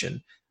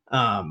validation.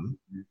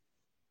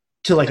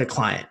 To like a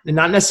client, and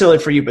not necessarily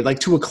for you, but like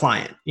to a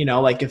client,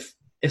 like if,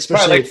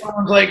 especially like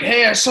someone's like,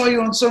 hey, I saw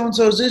you on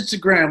so-and-so's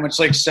Instagram, which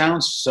like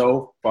sounds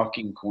so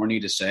fucking corny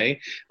to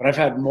say, but I've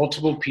had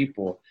multiple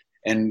people,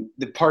 and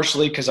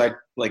partially because I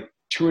like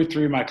 2 or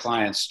 3 of my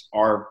clients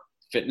are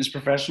fitness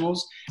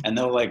professionals, and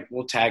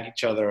we'll tag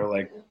each other,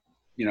 like,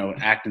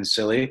 acting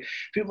silly.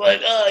 People are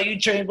like, oh, you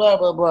train blah,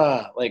 blah,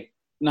 blah. Like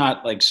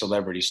not like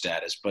celebrity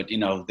status, but I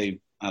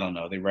don't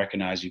know, they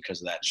recognize you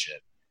because of that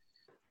shit.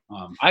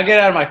 I get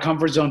out of my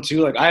comfort zone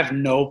too. Like I have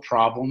no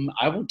problem.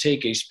 I will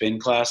take a spin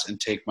class and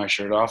take my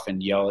shirt off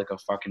and yell like a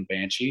fucking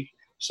banshee.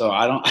 So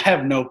I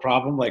have no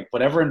problem. Like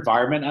whatever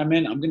environment I'm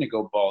in, I'm going to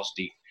go balls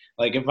deep.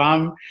 Like if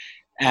I'm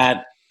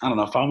I don't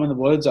know, if I'm in the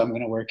woods, I'm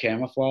going to wear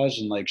camouflage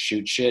and like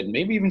shoot shit and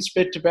maybe even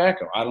spit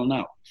tobacco. I don't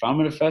know. If I'm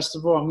at a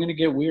festival, I'm going to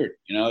get weird.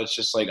 It's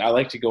just like, I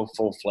like to go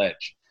full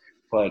fledged,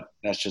 but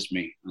that's just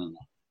me. I don't know.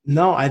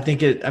 No, I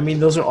think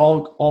those are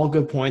all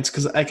good points.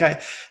 Cause I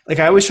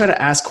always try to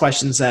ask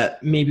questions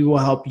that maybe will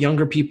help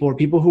younger people or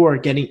people who are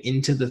getting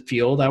into the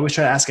field. I always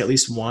try to ask at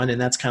least one. And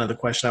that's kind of the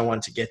question I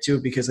wanted to get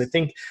to, because I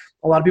think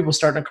a lot of people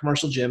start in a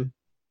commercial gym.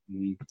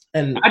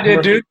 And I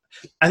did, dude.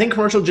 I think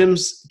commercial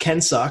gyms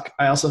can suck.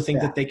 I also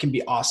think that they can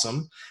be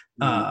awesome.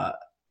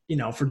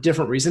 For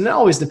different reasons. It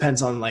always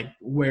depends on like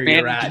where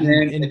you're at.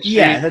 And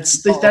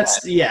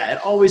it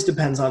always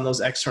depends on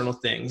those external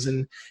things.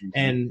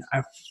 And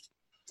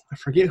I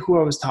forget who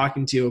I was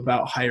talking to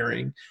about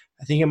hiring.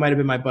 I think it might've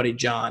been my buddy,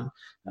 John,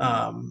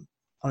 on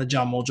the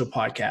John Mojo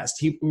podcast.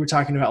 We were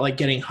talking about like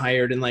getting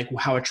hired and like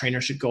how a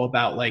trainer should go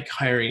about like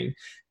hiring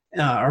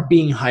or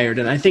being hired.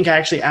 And I think I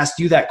actually asked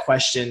you that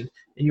question,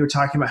 and you were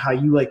talking about how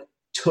you like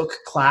took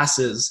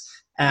classes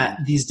at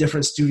these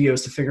different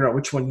studios to figure out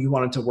which one you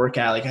wanted to work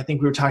at. Like, I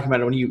think we were talking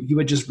about it when you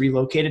had just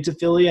relocated to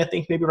Philly, I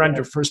think maybe around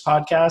your first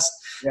podcast.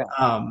 Yeah.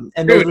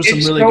 And those were some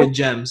really good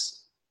gems.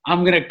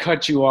 I'm going to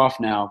cut you off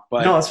now,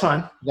 but no, it's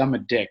fine. I'm a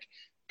dick.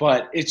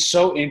 But it's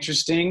so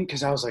interesting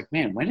because I was like,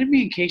 man, when did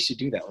me and Casey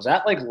do that? Was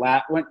that like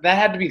that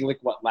had to be like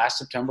what, last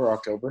September or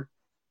October?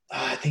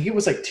 I think it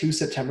was like 2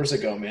 Septembers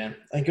ago, man.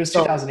 I think it was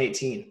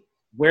 2018.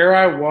 Where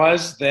I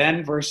was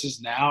then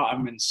versus now,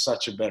 I'm in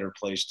such a better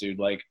place, dude.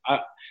 Like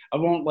I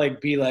won't like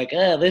be like,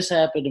 this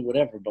happened or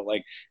whatever, but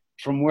like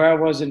from where I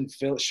was in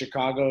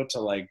Chicago to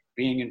like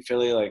being in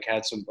Philly, like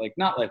had some like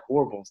not like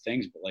horrible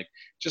things, but like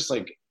just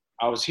like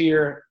I was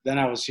here, then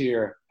I was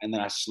here, and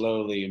then I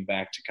slowly am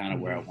back to kind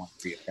of where I want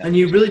to be. And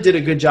you really did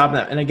a good job of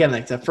that. And again,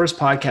 like that first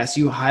podcast,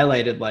 you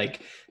highlighted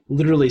like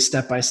literally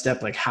step by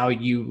step, like how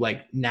you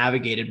like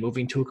navigated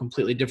moving to a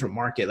completely different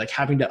market, like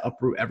having to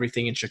uproot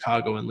everything in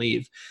Chicago and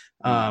leave.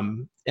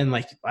 And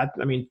like,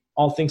 I mean,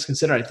 all things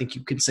considered, I think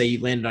you could say you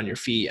landed on your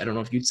feet. I don't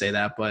know if you'd say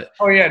that, but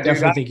dude,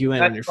 definitely think you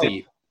landed on your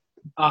feet.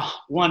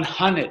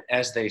 100,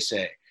 as they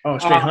say. Oh,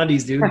 straight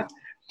hundies, dude.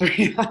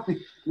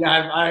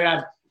 I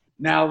have.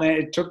 Now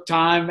it took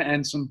time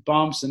and some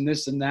bumps and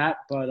this and that,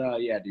 but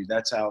dude,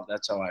 that's how I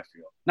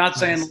feel. Not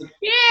saying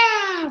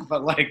like,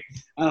 but like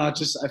I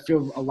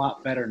feel a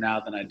lot better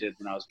now than I did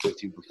when I was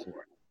with you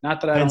before.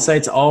 Not that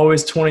hindsight's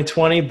always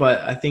 20/20,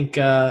 but I think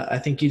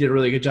you did a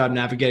really good job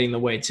navigating the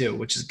way too,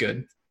 which is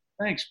good.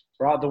 Thanks.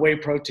 The whey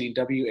protein,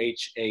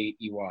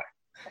 WHAEY.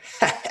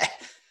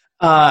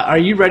 Are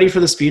you ready for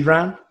the speed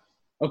round?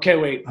 Okay,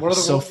 wait. I'm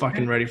so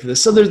fucking ready for this.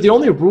 So the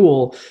only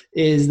rule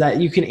is that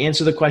you can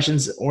answer the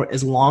questions or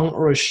as long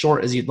or as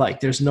short as you'd like.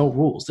 There's no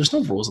rules. There's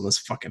no rules on this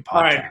fucking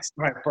podcast.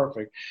 All right,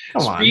 perfect.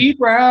 Come on. Speed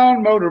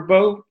round,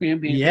 motorboat.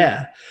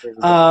 Yeah.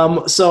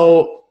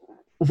 So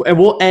and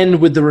we'll end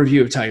with the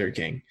review of Tiger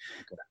King.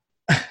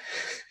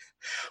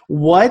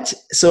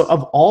 So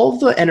of all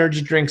the energy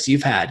drinks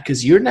you've had,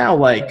 because you're now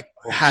like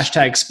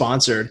hashtag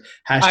sponsored,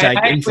 hashtag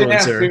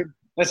influencer.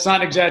 That's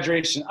not an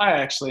exaggeration. I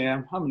actually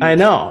am. I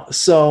know.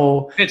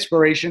 So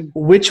inspiration.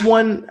 Which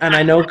one? And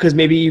I know because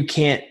maybe you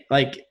can't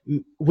like.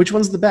 Which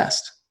one's the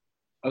best?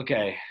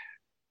 Okay.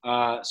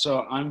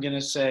 So I'm going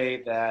to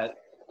say that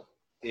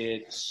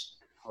it's,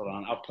 hold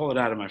on, I'll pull it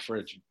out of my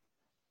fridge.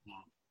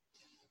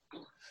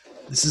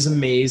 This is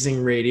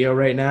amazing radio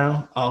right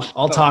now.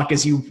 I'll talk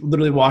as you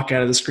literally walk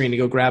out of the screen to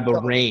go grab a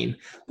Rain.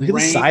 Look at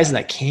the size of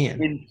that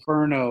can.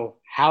 Inferno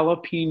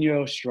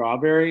jalapeno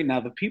strawberry.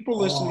 Now the people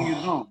listening at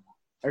home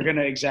are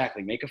gonna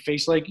exactly make a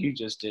face like you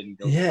just did and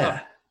go, yeah,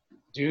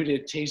 dude,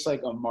 it tastes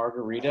like a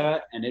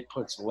margarita and it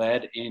puts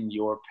lead in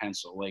your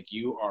pencil. Like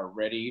you are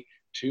ready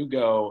to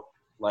go,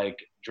 like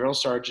drill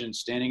sergeant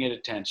standing at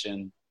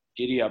attention.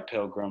 Giddy up,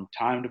 Pilgrim.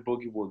 Time to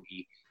boogie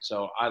woogie.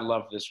 So I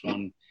love this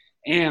one.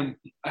 And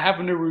I have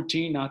a new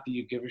routine, not that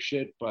you give a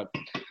shit, but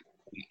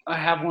I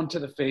have one to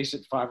the face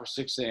at 5 or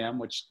 6 a.m.,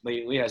 which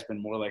lately has been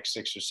more like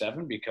 6 or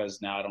 7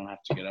 because now I don't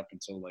have to get up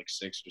until like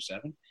 6 or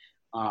 7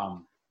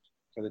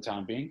 for the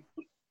time being.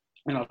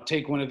 And I'll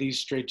take one of these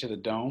straight to the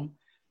dome.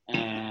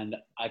 And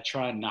I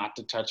try not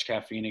to touch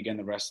caffeine again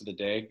the rest of the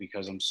day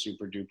because I'm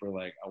super duper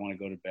like I want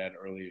to go to bed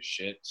early as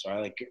shit. So I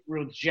like get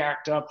real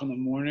jacked up in the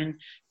morning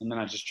and then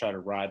I just try to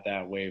ride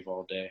that wave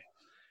all day.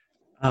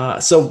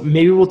 So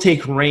maybe we'll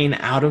take Rain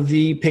out of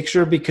the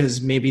picture because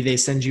maybe they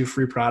send you a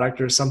free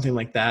product or something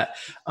like that.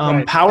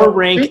 Right. Power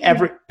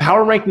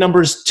rank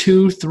numbers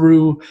 2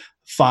 through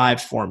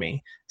 5 for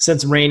me.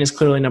 Since Rain is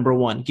clearly number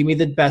 1, give me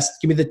the best.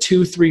 Give me the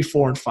 2, 3,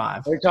 4, and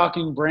 5. Are we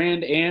talking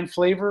brand and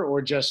flavor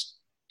or just?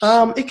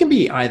 It can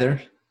be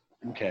either.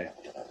 Okay.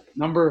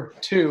 Number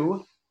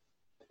 2.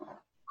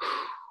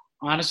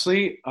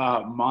 Honestly,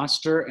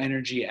 Monster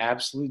Energy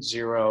Absolute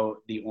Zero,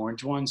 the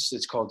orange ones,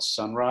 it's called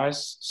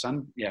Sunrise.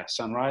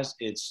 Sunrise.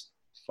 It's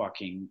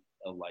fucking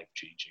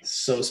life-changing.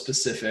 So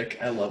specific.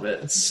 I love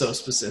it. It's so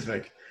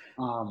specific.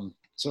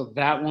 So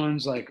that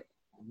one's like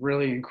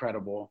really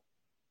incredible.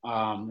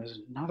 There's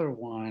another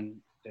one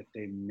that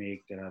they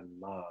make that I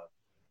love.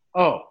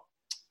 Oh,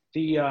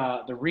 the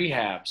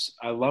rehabs.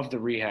 I love the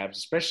rehabs,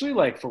 especially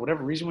like for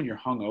whatever reason when you're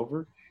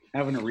hungover,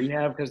 having a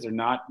rehab because they're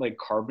not like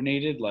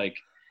carbonated, like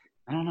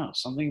I don't know,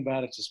 something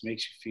about it just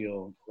makes you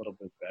feel a little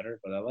bit better.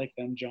 But I like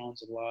them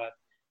Jones a lot.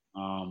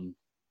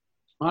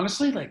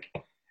 Honestly, like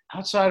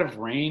outside of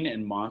Rain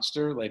and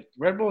Monster, like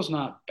Red Bull's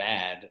not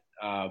bad,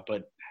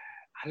 but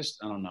I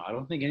don't know. I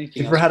don't think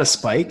anything. You ever had a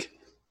Spike?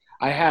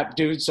 I have,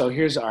 dude. So all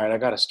right. I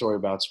got a story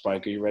about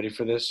Spike. Are you ready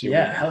for this?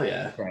 Hell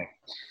yeah. Okay.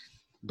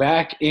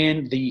 Back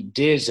in the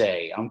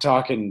Dizzy, I'm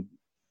talking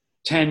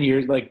 10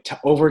 years, like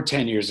over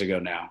 10 years ago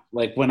now.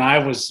 Like when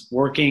I was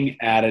working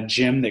at a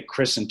gym that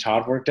Chris and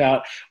Todd worked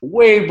out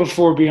way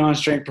before Beyond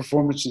Strength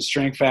Performance and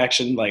Strength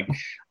Faction, like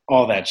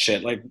all that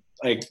shit, like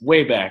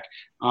way back.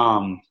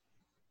 By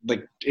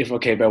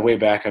way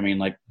back, I mean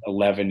like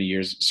 11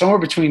 years, somewhere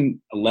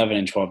between 11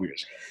 and 12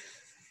 years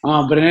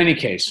ago. But in any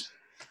case,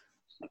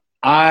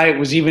 I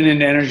was even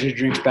into energy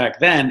drinks back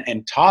then.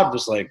 And Todd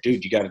was like,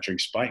 dude, you got to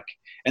drink Spike.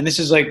 And this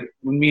is like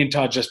when me and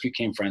Todd just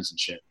became friends and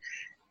shit.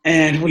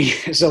 And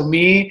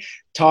me,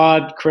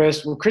 Todd,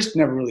 Chris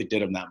never really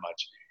did them that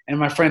much. And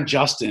my friend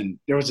Justin,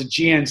 there was a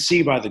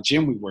GNC by the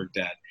gym we worked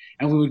at.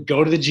 And we would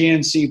go to the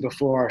GNC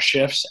before our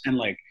shifts and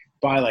like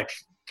buy like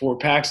 4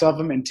 packs of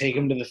them and take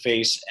them to the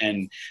face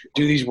and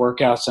do these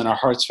workouts. And our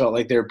hearts felt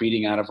like they were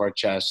beating out of our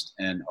chest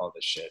and all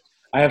this shit.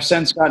 I have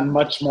since gotten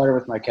much smarter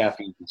with my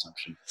caffeine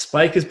consumption.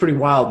 Spike is pretty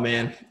wild,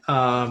 man.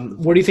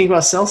 What do you think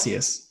about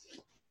Celsius?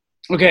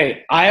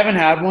 Okay, I haven't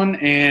had one,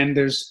 and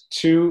there's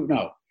 2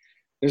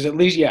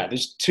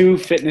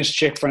 fitness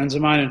chick friends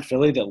of mine in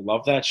Philly that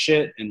love that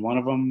shit, and one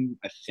of them,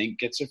 I think,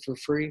 gets it for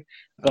free,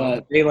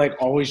 but they, like,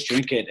 always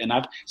drink it, and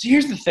so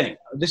here's the thing.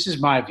 This is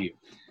my view.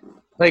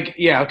 Like,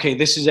 yeah, okay,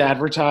 this is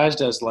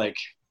advertised as, like,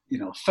 you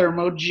know,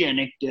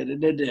 thermogenic,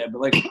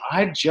 but, like,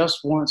 I just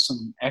want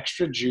some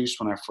extra juice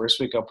when I first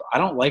wake up. I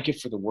don't like it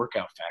for the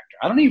workout factor.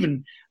 I don't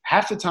even –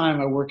 half the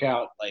time I work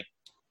out, like,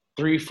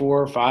 3,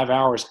 4, 5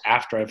 hours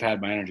after I've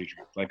had my energy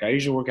drink. Like I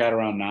usually work out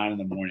around 9 in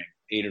the morning,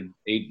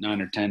 8,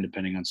 9, or 10,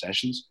 depending on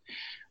sessions.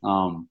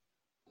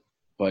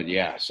 But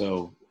yeah,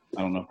 so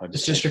I don't know if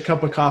it's just your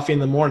cup of coffee in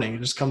the morning. It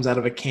just comes out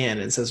of a can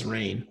and it says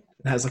Rain.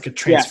 It has like a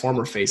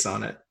transformer face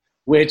on it.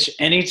 Which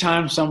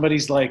anytime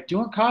somebody's like, "Do you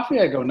want coffee?"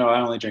 I go, "No,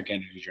 I only drink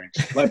energy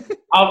drinks." Like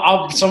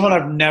I'll someone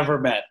I've never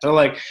met. They're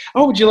like,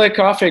 "Oh, would you like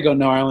coffee?" I go,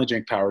 "No, I only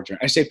drink power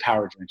drink." I say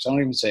power drinks. I don't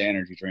even say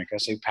energy drink. I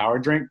say power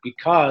drink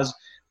because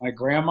my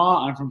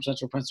grandma, I'm from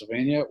Central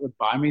Pennsylvania, would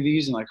buy me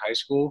these in like high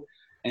school,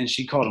 and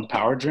she called them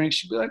power drinks.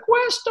 She'd be like,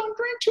 "Wes, don't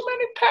drink too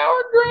many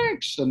power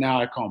drinks." So now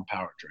I call them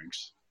power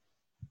drinks.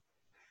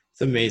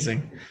 It's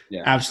amazing.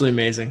 Yeah. Absolutely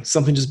amazing.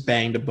 Something just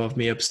banged above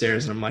me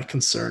upstairs, and I'm like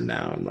concerned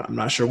now. I'm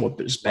not sure what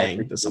just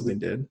banged, but something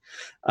did.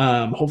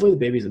 Hopefully the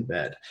baby's in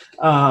bed,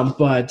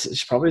 but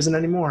she probably isn't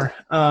anymore.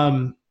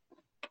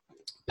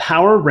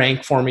 Power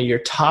rank for me your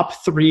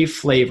top 3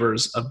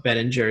 flavors of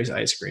Ben & Jerry's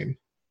ice cream.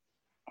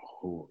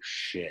 Oh,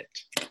 shit.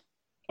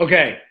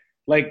 Okay,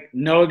 like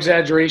no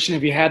exaggeration.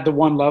 Have you had the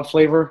One Love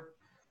flavor?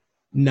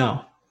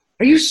 No.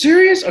 Are you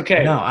serious?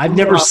 Okay. No, I've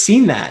never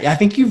seen that. I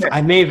think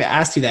I may have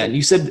asked you that. And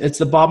you said it's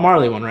the Bob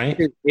Marley one, right?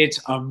 It's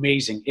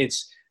amazing.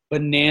 It's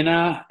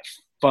banana,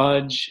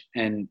 fudge,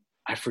 and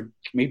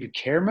maybe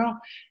caramel,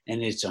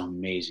 and it's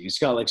amazing. It's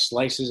got like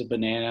slices of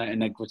banana,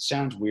 and like what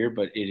sounds weird,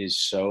 but it is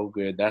so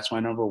good. That's my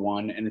number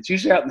one, and it's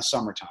usually out in the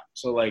summertime.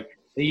 So like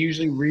they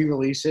usually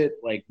re-release it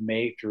like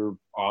May through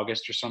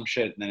August or some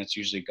shit, and then it's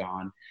usually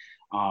gone.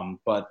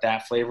 But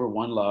that flavor,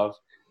 One Love.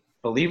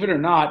 Believe it or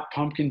not,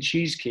 pumpkin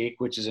cheesecake,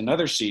 which is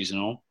another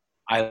seasonal.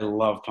 I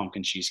love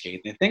pumpkin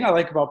cheesecake. The thing I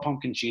like about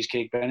pumpkin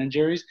cheesecake, Ben and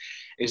Jerry's,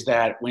 is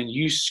that when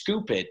you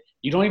scoop it,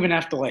 you don't even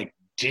have to like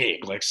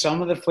dig. Like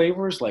some of the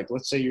flavors, like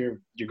let's say you're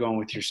going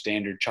with your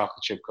standard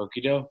chocolate chip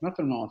cookie dough,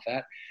 nothing wrong with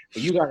that.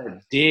 But you gotta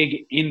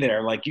dig in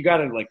there. Like you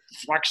gotta like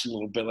flex a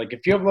little bit. Like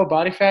if you have low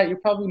body fat, you're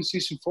probably gonna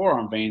see some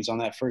forearm veins on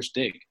that first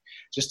dig,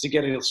 just to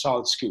get a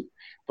solid scoop.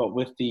 But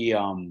with the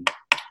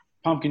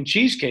pumpkin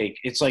cheesecake,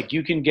 it's like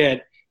you can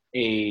get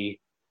a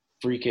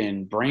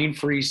freaking brain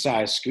freeze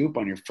size scoop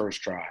on your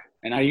first try.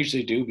 And I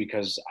usually do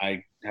because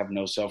I have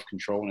no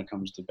self-control when it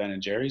comes to Ben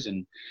and Jerry's,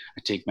 and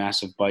I take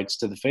massive bites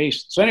to the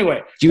face. So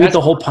anyway, do you eat the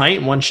whole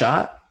pint in one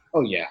shot? Oh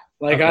yeah,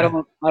 like okay.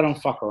 I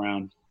don't fuck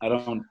around. I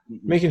don't.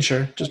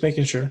 Just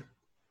making sure.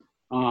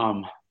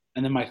 And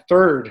then my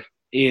third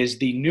is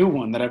the new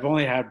one that I've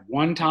only had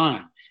one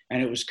time,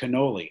 and it was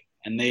cannoli.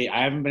 And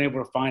I haven't been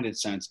able to find it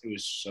since. It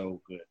was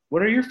so good.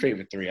 What are your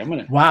favorite three?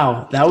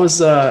 Wow, that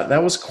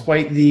was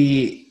quite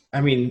the. I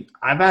mean,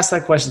 I've asked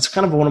that question. It's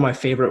kind of one of my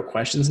favorite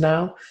questions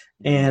now.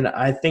 And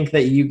I think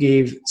that you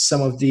gave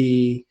some of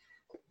the,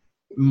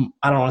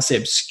 I don't want to say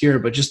obscure,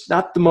 but just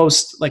not the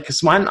most like,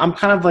 cause mine, I'm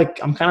kind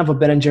of a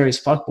Ben and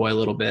Jerry's fuckboy a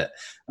little bit.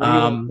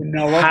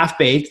 Half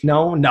baked.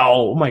 No.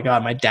 Oh my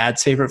God. My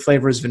dad's favorite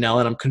flavor is vanilla.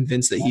 And I'm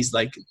convinced that he's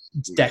like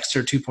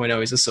Dexter 2.0.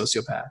 He's a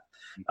sociopath.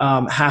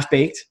 Half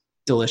baked,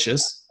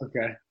 delicious.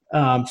 Okay.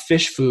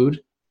 Fish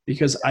food,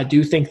 because I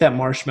do think that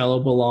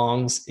marshmallow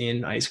belongs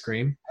in ice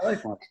cream. I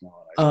like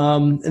marshmallow.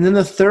 And then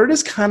the third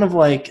is kind of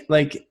like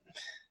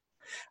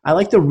I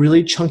like the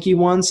really chunky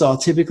one, so I'll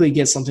typically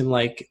get something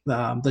like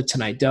the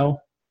Tonight Dough.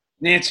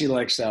 Nancy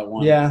likes that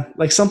one. Yeah,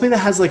 like something that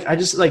has like, I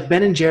just like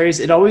Ben and Jerry's.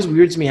 It always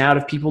weirds me out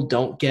if people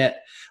don't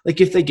get,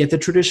 like if they get the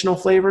traditional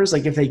flavors,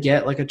 like if they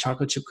get like a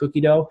chocolate chip cookie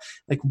dough,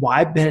 like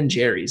why Ben and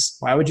Jerry's?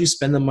 Why would you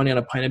spend the money on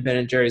a pint of Ben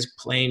and Jerry's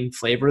plain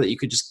flavor that you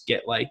could just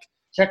get like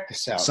check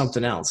this out,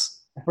 something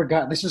else? I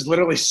forgot. This is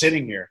literally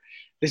sitting here.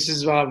 This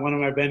is one of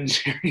my Ben &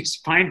 Jerry's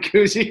pint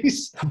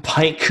koozies. A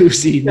pint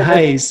koozie,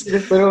 nice.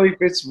 It literally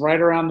fits right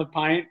around the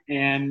pint,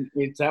 and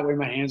it's that way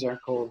my hands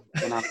aren't cold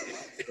when I'm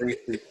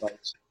drinking 3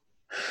 pints.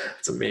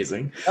 That's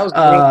amazing. That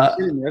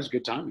was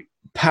good timing.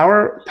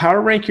 Power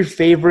rank your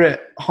favorite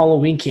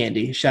Halloween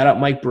candy. Shout out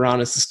Mike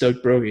Baranis to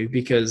Stoked Brogy,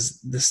 because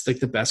this is like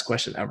the best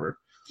question ever.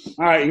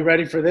 All right, you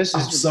ready for this?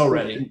 I'm so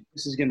ready.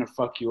 This is going to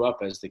fuck you up,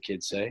 as the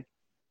kids say.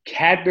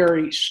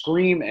 Cadbury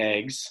Scream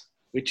Eggs,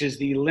 which is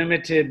the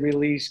limited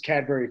release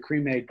Cadbury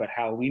Cream Egg, but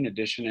Halloween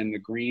edition, and the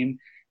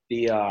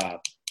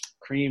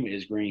cream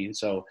is green.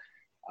 So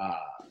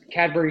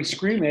Cadbury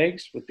Scream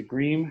Eggs with the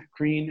green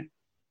cream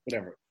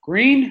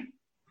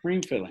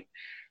filling.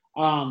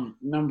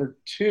 Number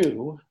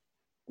 2,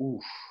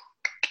 oof.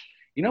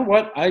 You know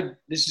what?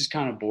 This is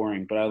kind of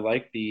boring, but I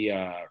like the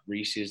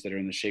Reese's that are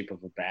in the shape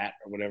of a bat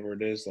or whatever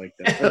it is. Like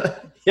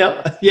that.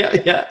 Yeah.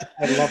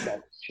 I love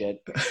that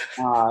shit.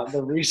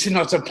 The Reese's,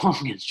 no, it's a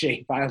pumpkin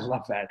shape. I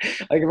love that.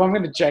 Like if I'm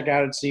going to check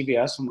out at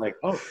CVS, I'm like,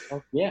 oh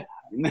yeah.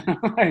 And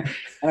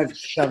I just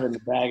shove it in the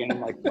bag, and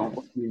I'm like, don't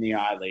look me in the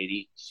eye,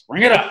 lady. Just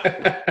bring it up.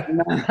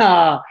 And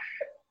then,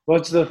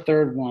 what's the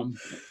third one?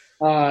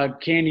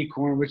 Candy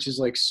corn, which is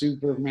like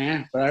super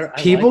meh. But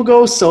people like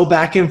go so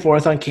back and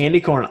forth on candy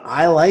corn.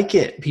 I like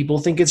it. People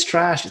think it's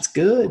trash. It's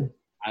good.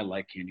 I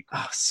like candy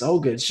corn. Oh, so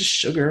good. It's just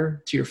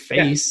sugar to your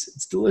face. Yeah.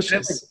 It's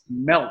delicious. It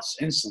melts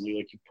instantly.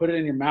 Like you put it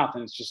in your mouth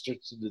and it just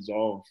starts to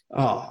dissolve.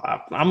 Oh,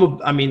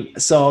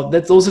 so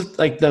those are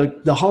like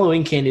the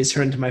Halloween candies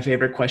turned into my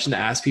favorite question to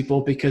ask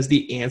people, because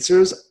the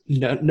answers,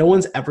 no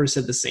one's ever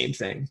said the same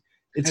thing.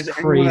 It's Has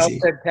crazy. Anyone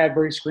else said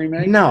Cadbury Scream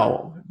Egg?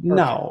 No.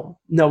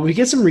 We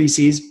get some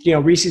Reese's,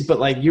 but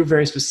like you're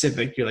very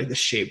specific. You're like the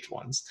shaped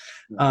ones.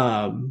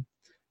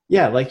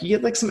 Yeah, like you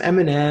get like some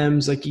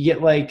M&Ms. Like you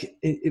get like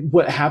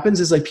what happens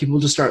is like people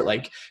just start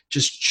like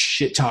just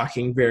shit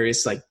talking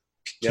various like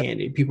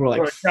candy. People are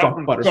like fuck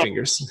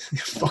Butterfingers,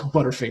 fuck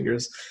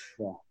Butterfingers.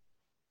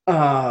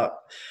 Yeah.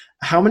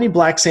 How many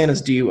Black Santas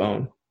do you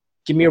own?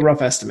 Give me a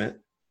rough estimate.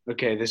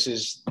 Okay, this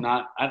is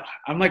not.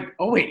 I'm like,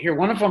 oh wait, here.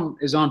 One of them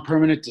is on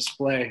permanent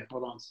display.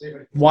 Hold on, see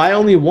it. Why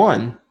only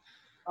one?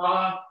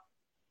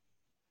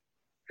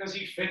 Because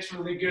he fits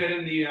really good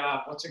in the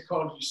what's it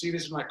called? You see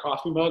this in my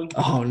coffee mug?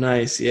 Oh,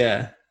 nice,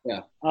 yeah.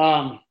 Yeah.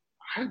 I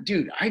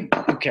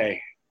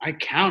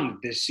counted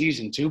this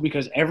season too,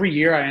 because every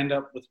year I end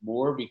up with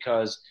more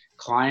because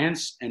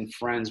clients and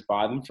friends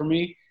buy them for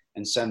me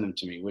and send them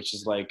to me, which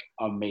is like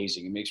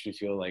amazing. It makes me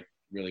feel like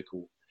really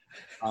cool.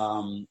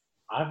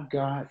 I've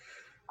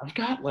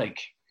got like,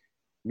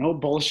 no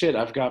bullshit.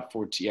 I've got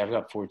 14. I've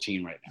got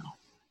 14 right now.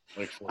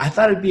 Like 14. I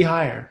thought it'd be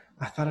higher.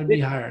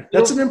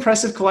 That's an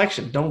impressive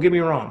collection. Don't get me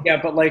wrong. Yeah,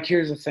 but like,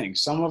 here's the thing.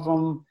 Some of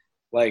them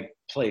like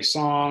play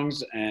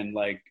songs and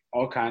like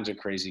all kinds of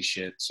crazy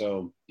shit.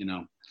 So,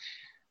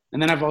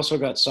 And then I've also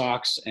got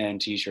socks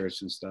and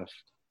T-shirts and stuff.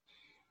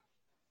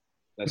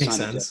 That's Makes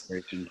not sense.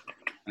 exaggeration.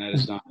 That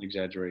is not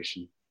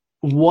exaggeration.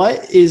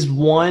 What is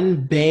one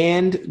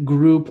band,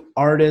 group,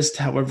 artist,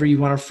 however you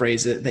want to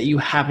phrase it, that you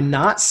have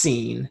not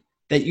seen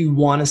that you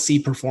want to see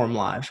perform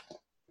live?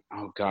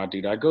 Oh God,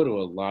 dude, I go to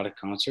a lot of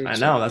concerts. I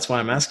know. That's why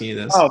I'm asking you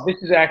this. Oh,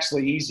 this is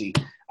actually easy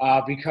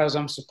because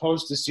I'm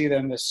supposed to see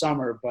them this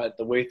summer, but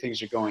the way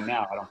things are going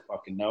now, I don't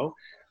fucking know.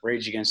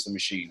 Rage Against the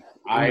Machine.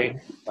 I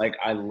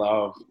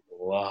love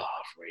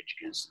Rage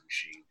Against the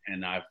Machine,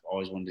 and I've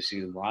always wanted to see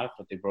them live,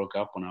 but they broke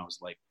up when I was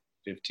like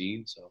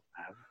 15, so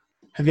I haven't.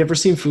 Have you ever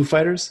seen Foo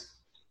Fighters?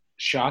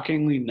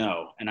 Shockingly,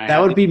 no. And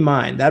That would be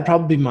mine. That'd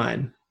probably be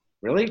mine.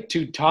 Really?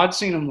 Dude, Todd's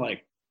seen them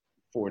like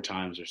 4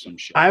 times or some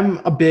shit. I'm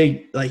a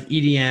big like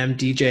EDM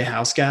DJ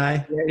house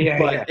guy.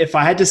 Yeah. If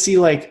I had to see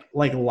like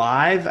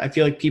live, I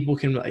feel like people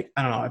can like,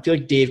 I don't know. I feel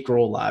like Dave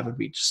Grohl live would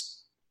be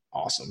just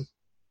awesome.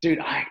 Dude,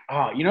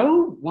 you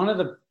know, one of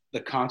the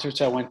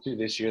concerts I went to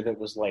this year that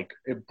was like,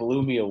 it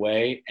blew me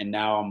away, and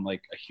now I'm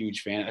like a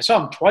huge fan. I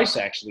saw him twice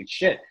actually.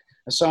 Shit.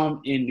 I saw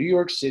him in New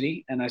York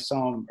City and I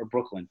saw him or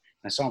Brooklyn.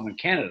 And I saw him in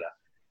Canada.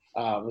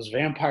 It was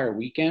Vampire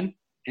Weekend,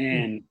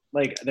 and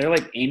like they're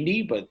like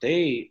indie, but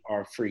they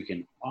are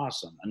freaking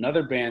awesome.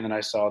 Another band that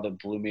I saw that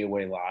blew me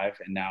away live,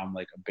 and now I'm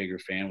like a bigger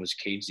fan, was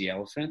Cage the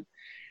Elephant.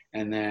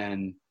 And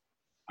then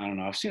I don't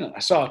know, I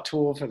saw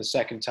Tool for the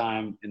second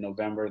time in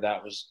November.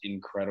 That was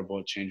incredible.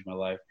 It changed my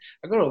life.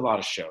 I go to a lot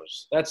of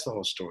shows. That's the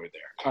whole story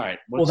there. All right.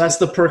 Well, that's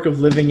the perk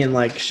of living in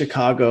like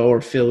Chicago or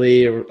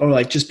Philly or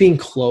like just being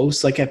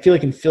close. Like I feel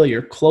like in Philly,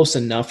 you're close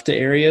enough to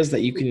areas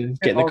that you can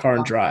get in the car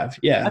and drive.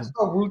 Yeah. I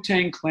saw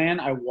Wu-Tang Clan.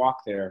 I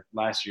walked there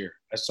last year.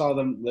 I saw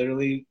them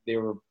literally. They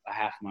were a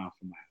half mile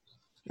from my house.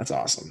 That's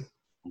awesome.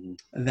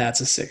 Mm-hmm.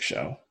 That's a sick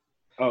show.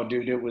 Oh,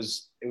 dude, it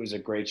was a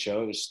great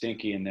show. It was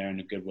stinky in there in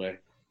a good way.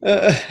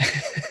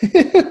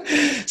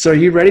 So are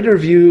you ready to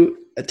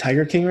review a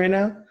Tiger King right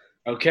now?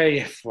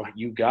 Okay, well,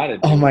 you got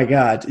it. Dude. Oh my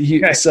God.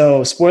 Okay.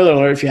 So spoiler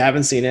alert if you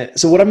haven't seen it.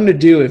 So what I'm going to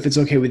do, if it's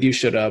okay with you,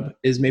 Shudub,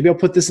 is maybe I'll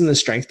put this in the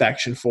Strength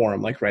Faction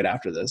forum, like right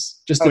after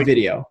this, just the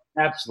video.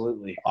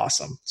 Absolutely.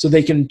 Awesome. So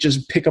they can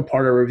just pick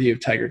apart a review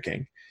of Tiger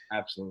King.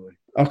 Absolutely.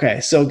 Okay.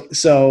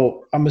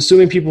 So I'm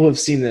assuming people have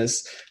seen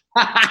this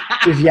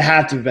if you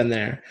have to have been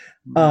there.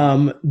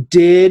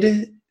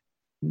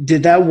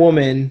 Did that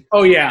woman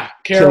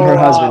kill her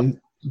husband?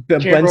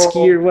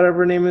 Bensky or whatever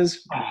her name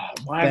is.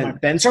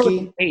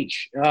 Bensky.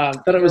 H. I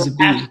thought it was a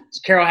B.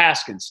 Carol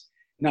Haskins.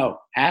 No,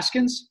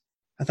 Haskins.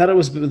 I thought it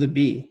was with a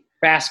B.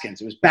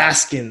 Baskins. It was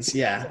Baskins.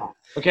 Yeah.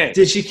 Okay.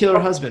 Did she kill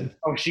her husband?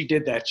 Oh, she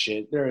did that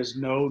shit. There is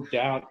no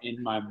doubt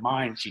in my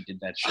mind she did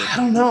that shit. I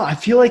don't know. I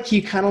feel like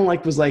he kind of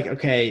like was like,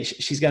 okay,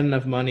 she's got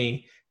enough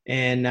money,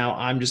 and now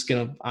I'm just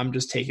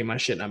taking my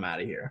shit and I'm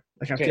out of here.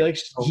 Like I feel like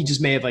he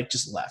just may have like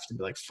just left and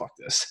be like, fuck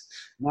this.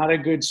 Not a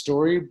good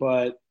story,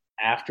 but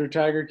after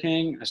Tiger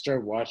King, I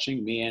started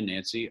watching, me and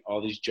Nancy,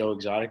 all these Joe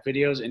Exotic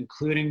videos,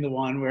 including the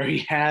one where he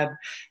had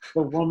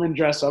the woman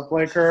dress up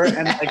like her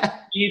and like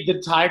feed the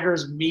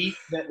tiger's meat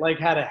that like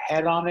had a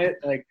head on it,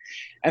 like,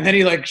 and then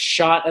he like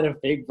shot at a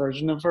fake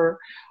version of her.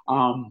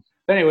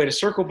 But anyway, to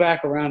circle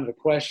back around to the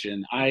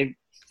question, I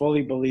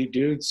fully believe,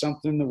 dude,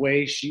 something the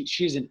way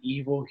she's an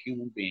evil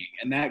human being,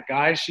 and that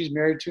guy she's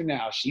married to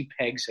now, she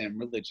pegs him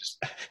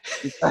religiously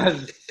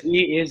because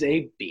he is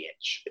a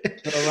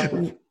bitch.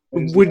 So,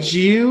 would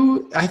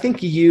you, I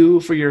think you,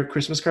 for your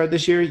Christmas card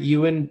this year,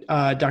 you and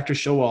Dr.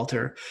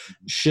 Showalter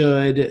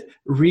should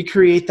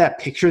recreate that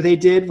picture they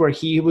did where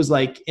he was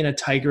like in a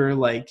tiger,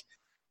 like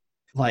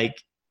a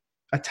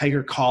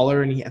tiger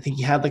collar, and I think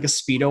he had like a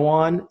Speedo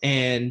on,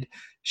 and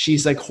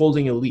she's like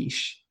holding a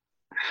leash.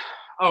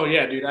 Oh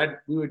yeah,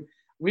 dude.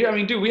 We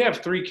have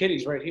 3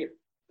 kitties right here.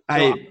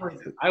 So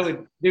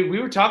we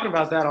were talking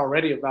about that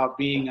already about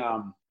being,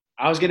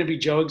 I was going to be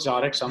Joe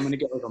Exotic, so I'm going to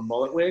get like a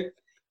mullet wig.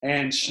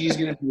 And she's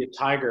going to be a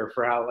tiger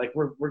for how, like,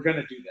 we're going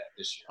to do that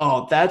this year.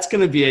 Oh, that's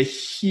going to be a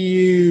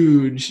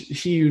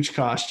huge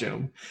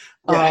costume.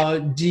 Yeah.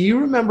 Do you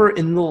remember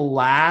in the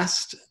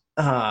last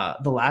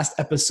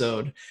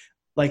episode,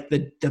 like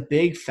the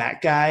big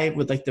fat guy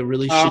with like the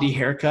really shitty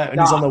haircut and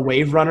he's on the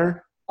Wave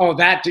Runner? Oh,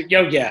 that dude.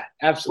 Yo, yeah,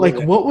 absolutely.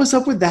 Like, what was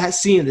up with that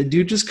scene? The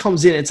dude just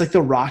comes in. It's like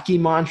the Rocky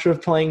mantra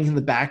playing in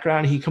the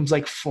background. He comes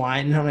like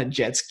flying on a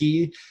jet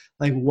ski.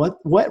 Like,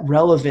 what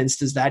relevance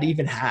does that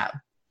even have?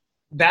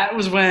 That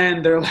was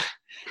when they're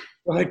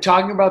like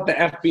talking about the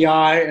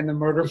FBI and the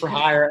murder for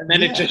hire, and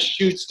then it just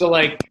shoots to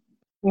like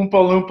Oompa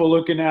Loompa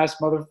looking ass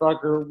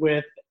motherfucker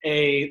with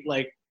a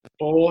like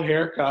bowl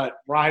haircut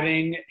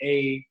riding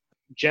a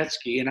jet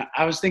ski. And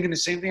I was thinking the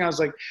same thing. I was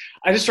like,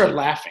 I just started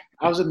laughing.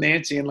 I was with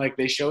Nancy and like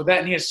they showed that,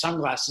 and he has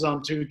sunglasses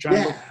on too,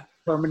 trying to look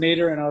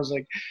Terminator, and I was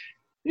like,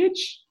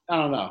 bitch, I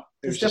don't know.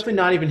 It's definitely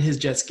not even his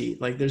jet ski.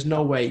 Like, there's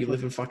no way you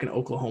live in fucking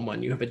Oklahoma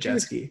and you have a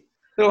jet ski.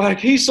 They're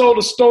like, he sold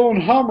a stolen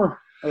Hummer.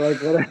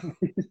 Like, whatever.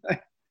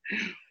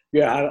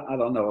 Yeah, I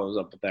don't know what was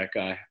up with that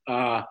guy.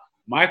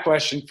 My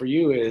question for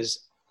you is,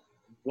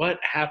 what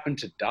happened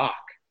to Doc?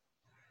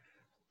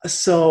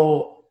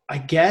 So I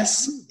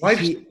guess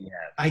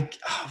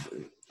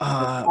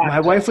My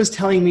wife was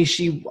telling me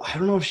I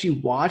don't know if she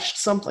watched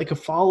something like a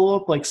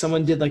follow-up, like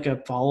someone did like a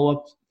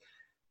follow-up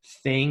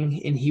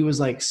thing, and he was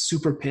like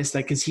super pissed,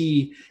 like because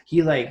he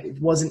like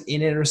wasn't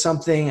in it or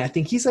something. I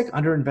think he's like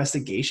under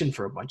investigation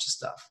for a bunch of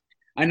stuff.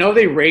 I know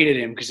they rated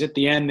him because at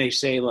the end they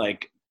say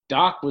like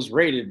Doc was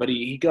rated, but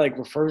he like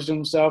refers to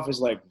himself as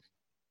like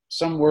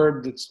some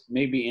word that's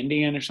maybe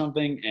Indian or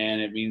something,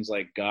 and it means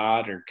like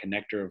God or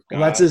connector of God.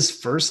 Well, that's his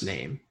first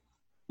name.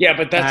 Yeah,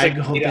 but that's like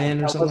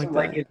or something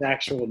like that. His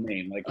actual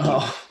name, like,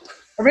 oh,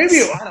 or maybe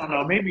I don't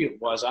know. Maybe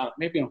it was.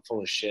 Maybe I'm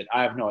full of shit.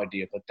 I have no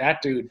idea. But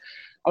that dude,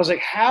 I was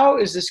like, how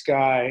is this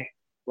guy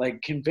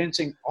like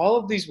convincing all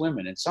of these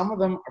women, and some of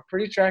them are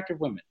pretty attractive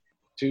women,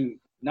 to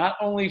not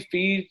only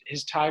feed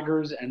his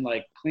tigers and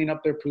like clean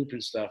up their poop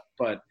and stuff,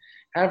 but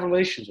have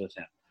relations with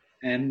him?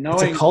 And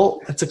knowing it's a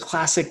cult. It's a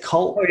classic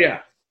cult. Oh yeah,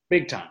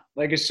 big time.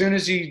 Like as soon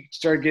as he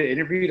started getting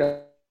interviewed,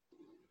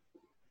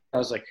 I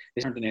was like,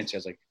 this turned to Nancy. I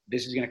was like,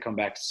 this is gonna come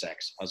back to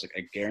sex. I was like,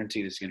 I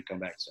guarantee this is gonna come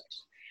back to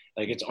sex.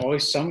 Like it's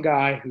always some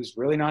guy who's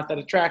really not that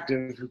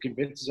attractive who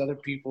convinces other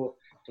people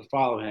to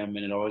follow him,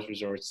 and it always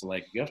resorts to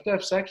like, you have to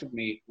have sex with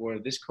me or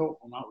this cult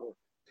will not work.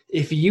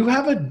 If you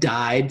have a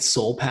dyed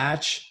soul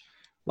patch,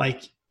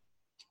 like,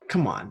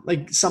 come on,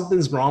 like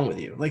something's wrong with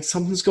you. Like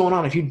something's going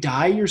on. If you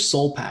dye your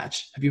soul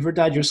patch, have you ever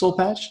dyed your soul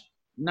patch?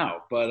 No,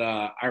 but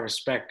I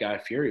respect Guy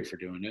Fieri for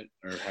doing it,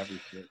 or having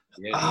to.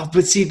 Yeah.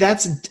 But see,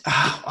 that's,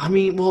 I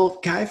mean, well,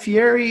 Guy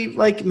Fieri,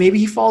 like maybe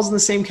he falls in the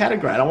same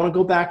category. I don't want to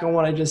go back on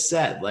what I just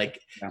said. Like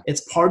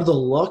it's part of the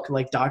look.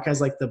 Like Doc has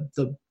like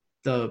the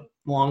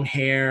long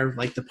hair,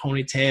 like the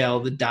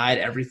ponytail, the dyed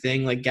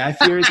everything. Like Guy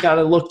Fieri's got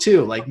a look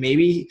too. Like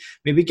maybe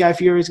Guy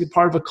Fieri's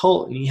part of a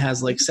cult, and he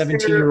has like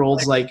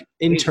 17-year-olds like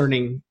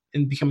interning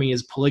and becoming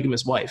his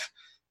polygamous wife.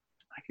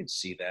 I could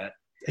see that.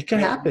 It could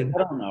happen. I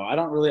don't know. I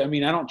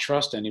don't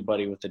trust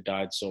anybody with a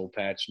dyed soul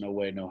patch. No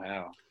way, no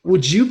how.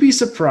 Would you be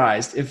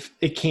surprised if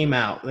it came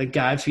out that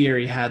Guy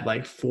Fieri had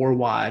like 4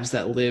 wives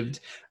that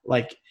lived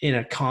like in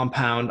a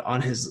compound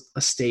on his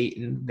estate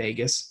in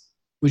Vegas?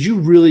 Would you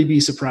really be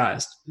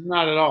surprised?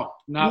 Not at all.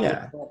 No.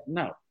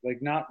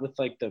 Like not with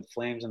like the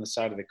flames on the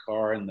side of the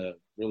car and the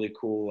really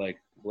cool like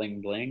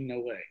bling bling. No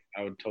way.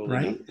 I would totally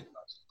not be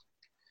surprised.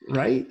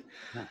 Right?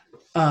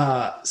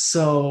 No.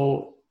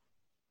 So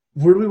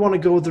where do we want to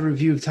go with the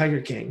review of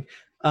Tiger King?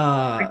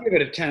 I give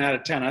it a 10 out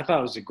of 10. I thought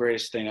it was the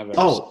greatest thing I've ever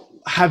seen.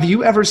 Have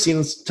you ever seen,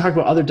 let's talk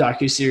about other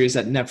docuseries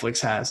that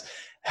Netflix has.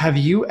 Have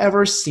you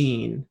ever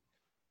seen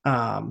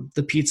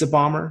The Pizza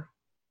Bomber?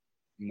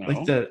 No.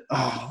 Like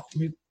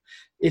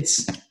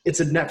it's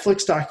a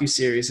Netflix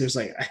docuseries. There's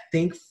like, I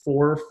think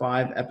 4 or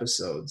 5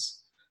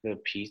 episodes.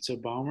 The Pizza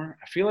Bomber?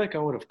 I feel like I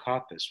would have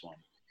caught this one.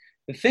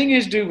 The thing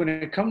is, dude, when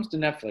it comes to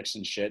Netflix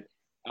and shit,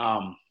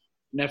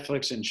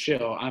 Netflix and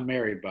chill. I'm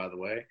married, by the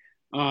way.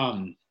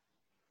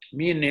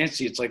 Me and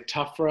Nancy, it's like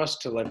tough for us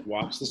to like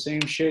watch the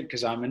same shit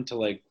because I'm into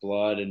like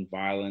blood and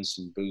violence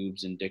and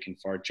boobs and dick and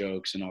fart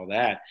jokes and all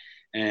that,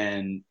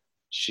 and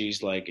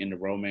she's like into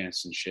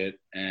romance and shit.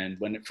 And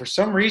for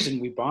some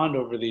reason we bond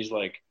over these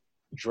like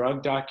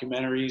drug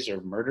documentaries or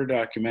murder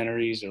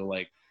documentaries or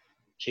like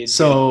kids.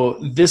 So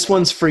this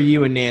one's for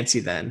you and Nancy.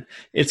 Then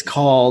it's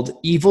called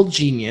Evil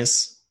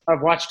Genius.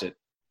 I've watched it.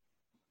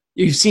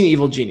 You've seen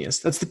Evil Genius?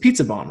 That's the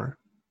Pizza Bomber.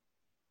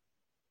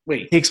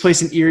 Wait. It takes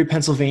place in Erie,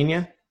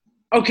 Pennsylvania.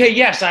 Okay,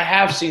 yes, I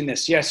have seen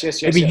this. Yes.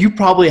 I mean, you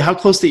probably, how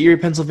close to Erie,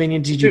 Pennsylvania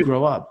did you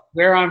grow up?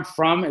 Where I'm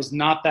from is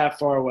not that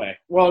far away.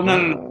 Well,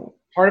 no.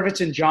 Part of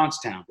it's in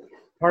Johnstown.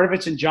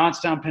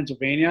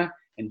 Pennsylvania.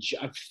 And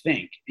I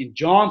think in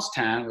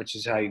Johnstown, which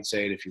is how you'd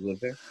say it if you live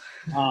there,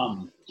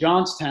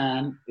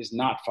 Johnstown is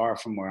not far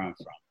from where I'm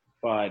from.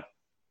 But,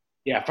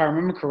 yeah, if I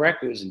remember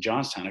correctly, it was in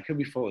Johnstown. I could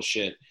be full of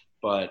shit.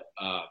 But,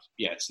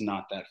 yeah, it's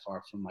not that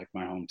far from, like,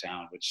 my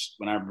hometown, which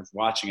when I was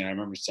watching it, I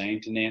remember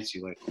saying to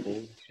Nancy, like,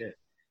 holy shit,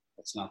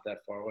 that's not that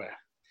far away.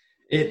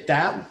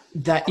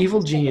 That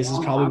Evil Genius is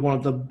probably one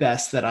of the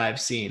best that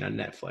I've seen on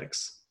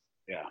Netflix.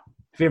 Yeah.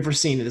 Have you ever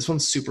seen it? This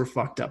one's super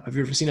fucked up. Have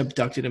you ever seen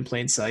Abducted in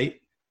Plain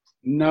Sight?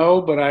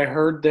 No, but I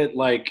heard that,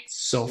 like,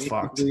 so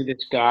fucked.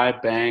 This guy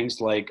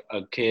bangs, like,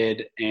 a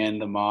kid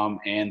and the mom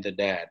and the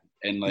dad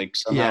and, like,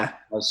 somehow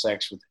has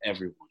sex with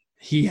everyone.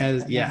 He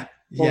has, yeah.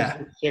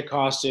 Chick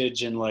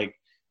hostage and like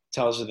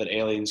tells her that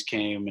aliens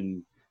came,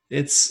 and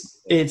it's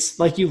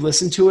like you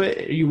listen to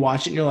it, you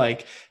watch it, and you're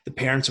like, the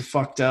parents are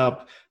fucked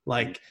up,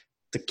 like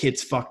the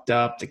kid's fucked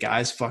up, the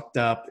guy's fucked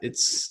up.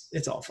 It's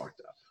all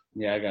fucked up.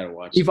 Yeah, I gotta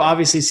watch. You've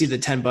obviously seen the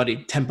Ted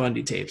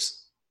Bundy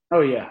tapes.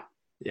 Oh yeah,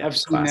 I've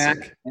seen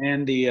classic. That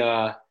and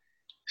the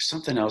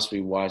something else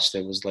we watched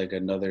that was like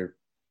another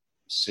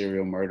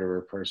serial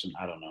murderer person.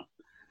 I don't know.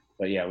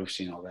 But yeah, we've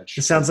seen all that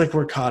shit. It sounds like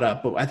we're caught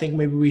up, but I think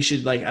maybe we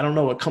should, like, I don't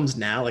know what comes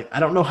now. Like, I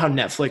don't know how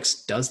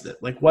Netflix does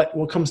that. Like, what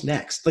comes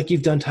next? Like,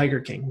 you've done Tiger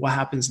King. What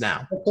happens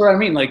now? That's what I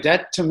mean. Like,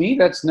 that, to me,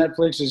 that's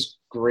Netflix's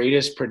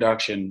greatest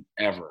production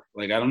ever.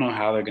 Like, I don't know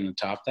how they're going to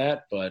top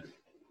that, but,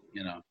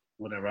 you know,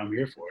 whatever. I'm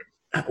here for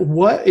it.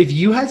 What, if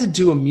you had to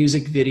do a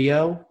music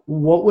video,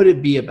 what would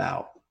it be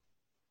about?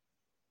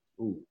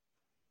 Ooh.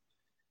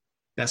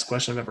 Best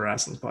question I've ever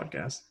asked on this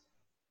podcast.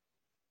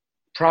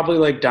 Probably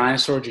like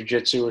dinosaur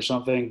jiu-jitsu or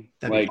something.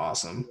 That'd like be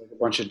awesome. a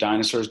bunch of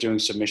dinosaurs doing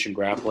submission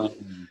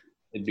grappling.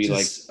 It'd be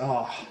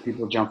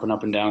people jumping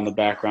up and down in the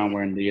background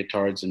wearing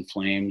leotards and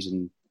flames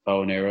and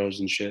bow and arrows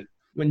and shit.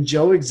 When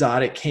Joe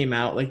Exotic came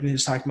out, like he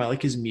was talking about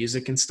like his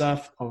music and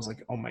stuff, I was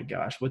like, oh my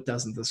gosh, what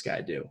doesn't this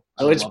guy do?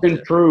 So it's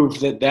been proved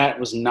that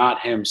was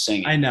not him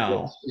singing. I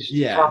know.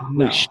 It's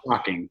probably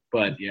shocking,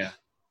 but yeah.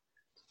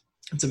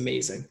 It's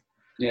amazing.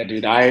 Yeah,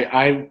 dude.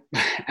 I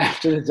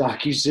after the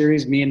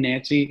docuseries, me and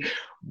Nancy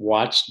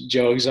watched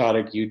Joe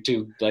Exotic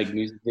YouTube like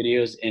music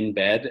videos in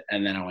bed,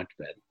 and then I went to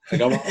bed.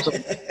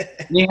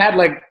 Like he had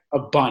like a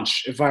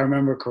bunch, if I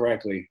remember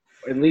correctly,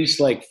 at least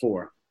like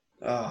 4.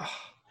 Oh,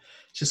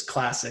 just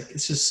classic.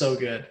 It's just so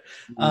good.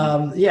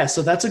 Yeah,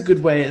 so that's a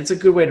good way. It's a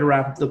good way to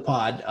wrap up the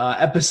pod.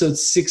 Episode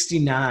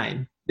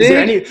 69. Do you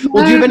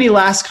have any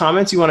last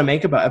comments you want to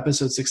make about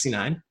episode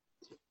 69?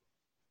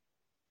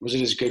 Was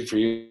it as good for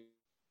you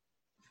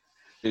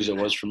as it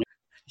was for me?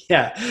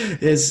 Yeah,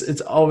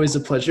 it's always a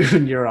pleasure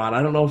when you're on.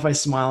 I don't know if I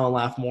smile and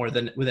laugh more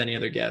than with any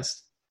other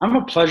guest. I'm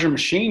a pleasure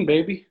machine,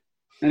 baby.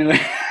 Anyway.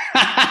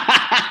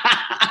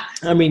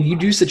 I mean, you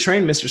used to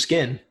train Mr.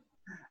 Skin.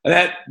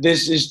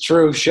 This is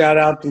true. Shout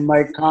out to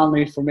Mike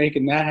Conley for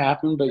making that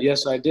happen. But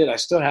yes, I did. I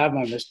still have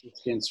my Mr.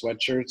 Skin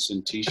sweatshirts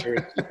and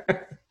T-shirts.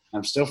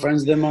 I'm still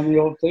friends with them on the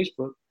old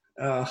Facebook.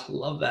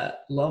 Love that.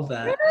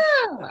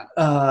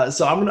 Yeah.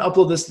 So I'm going to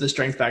upload this to the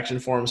Strength Faction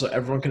forum so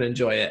everyone can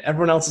enjoy it.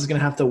 Everyone else is going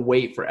to have to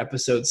wait for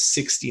episode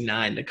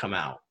 69 to come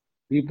out.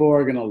 People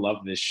are going to love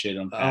this shit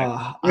on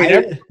Faction.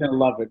 Everyone's going to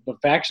love it, but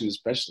Faction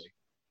especially.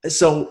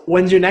 So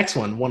when's your next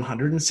one?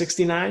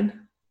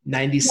 169?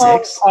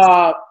 96?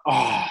 Oh,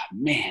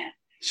 man.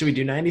 Should we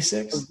do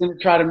 96? I was going to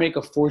try to make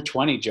a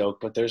 420 joke,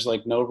 but there's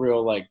like no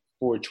real like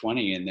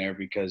 420 in there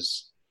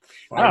because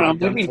I don't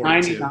know, maybe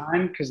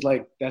 99 because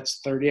like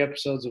that's 30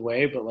 episodes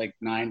away, but like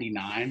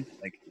 99.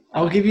 Like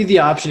I'll give you the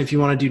option if you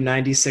want to do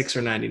 96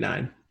 or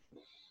 99.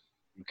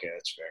 Okay,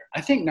 that's fair.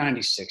 I think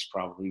 96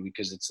 probably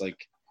because it's like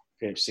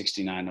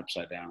 69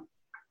 upside down.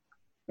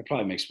 That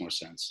probably makes more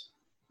sense.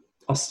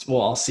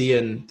 I'll see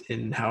you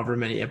in however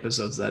many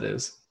episodes that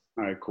is.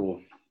 All right,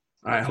 cool.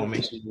 All right,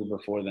 homie.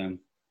 Before then.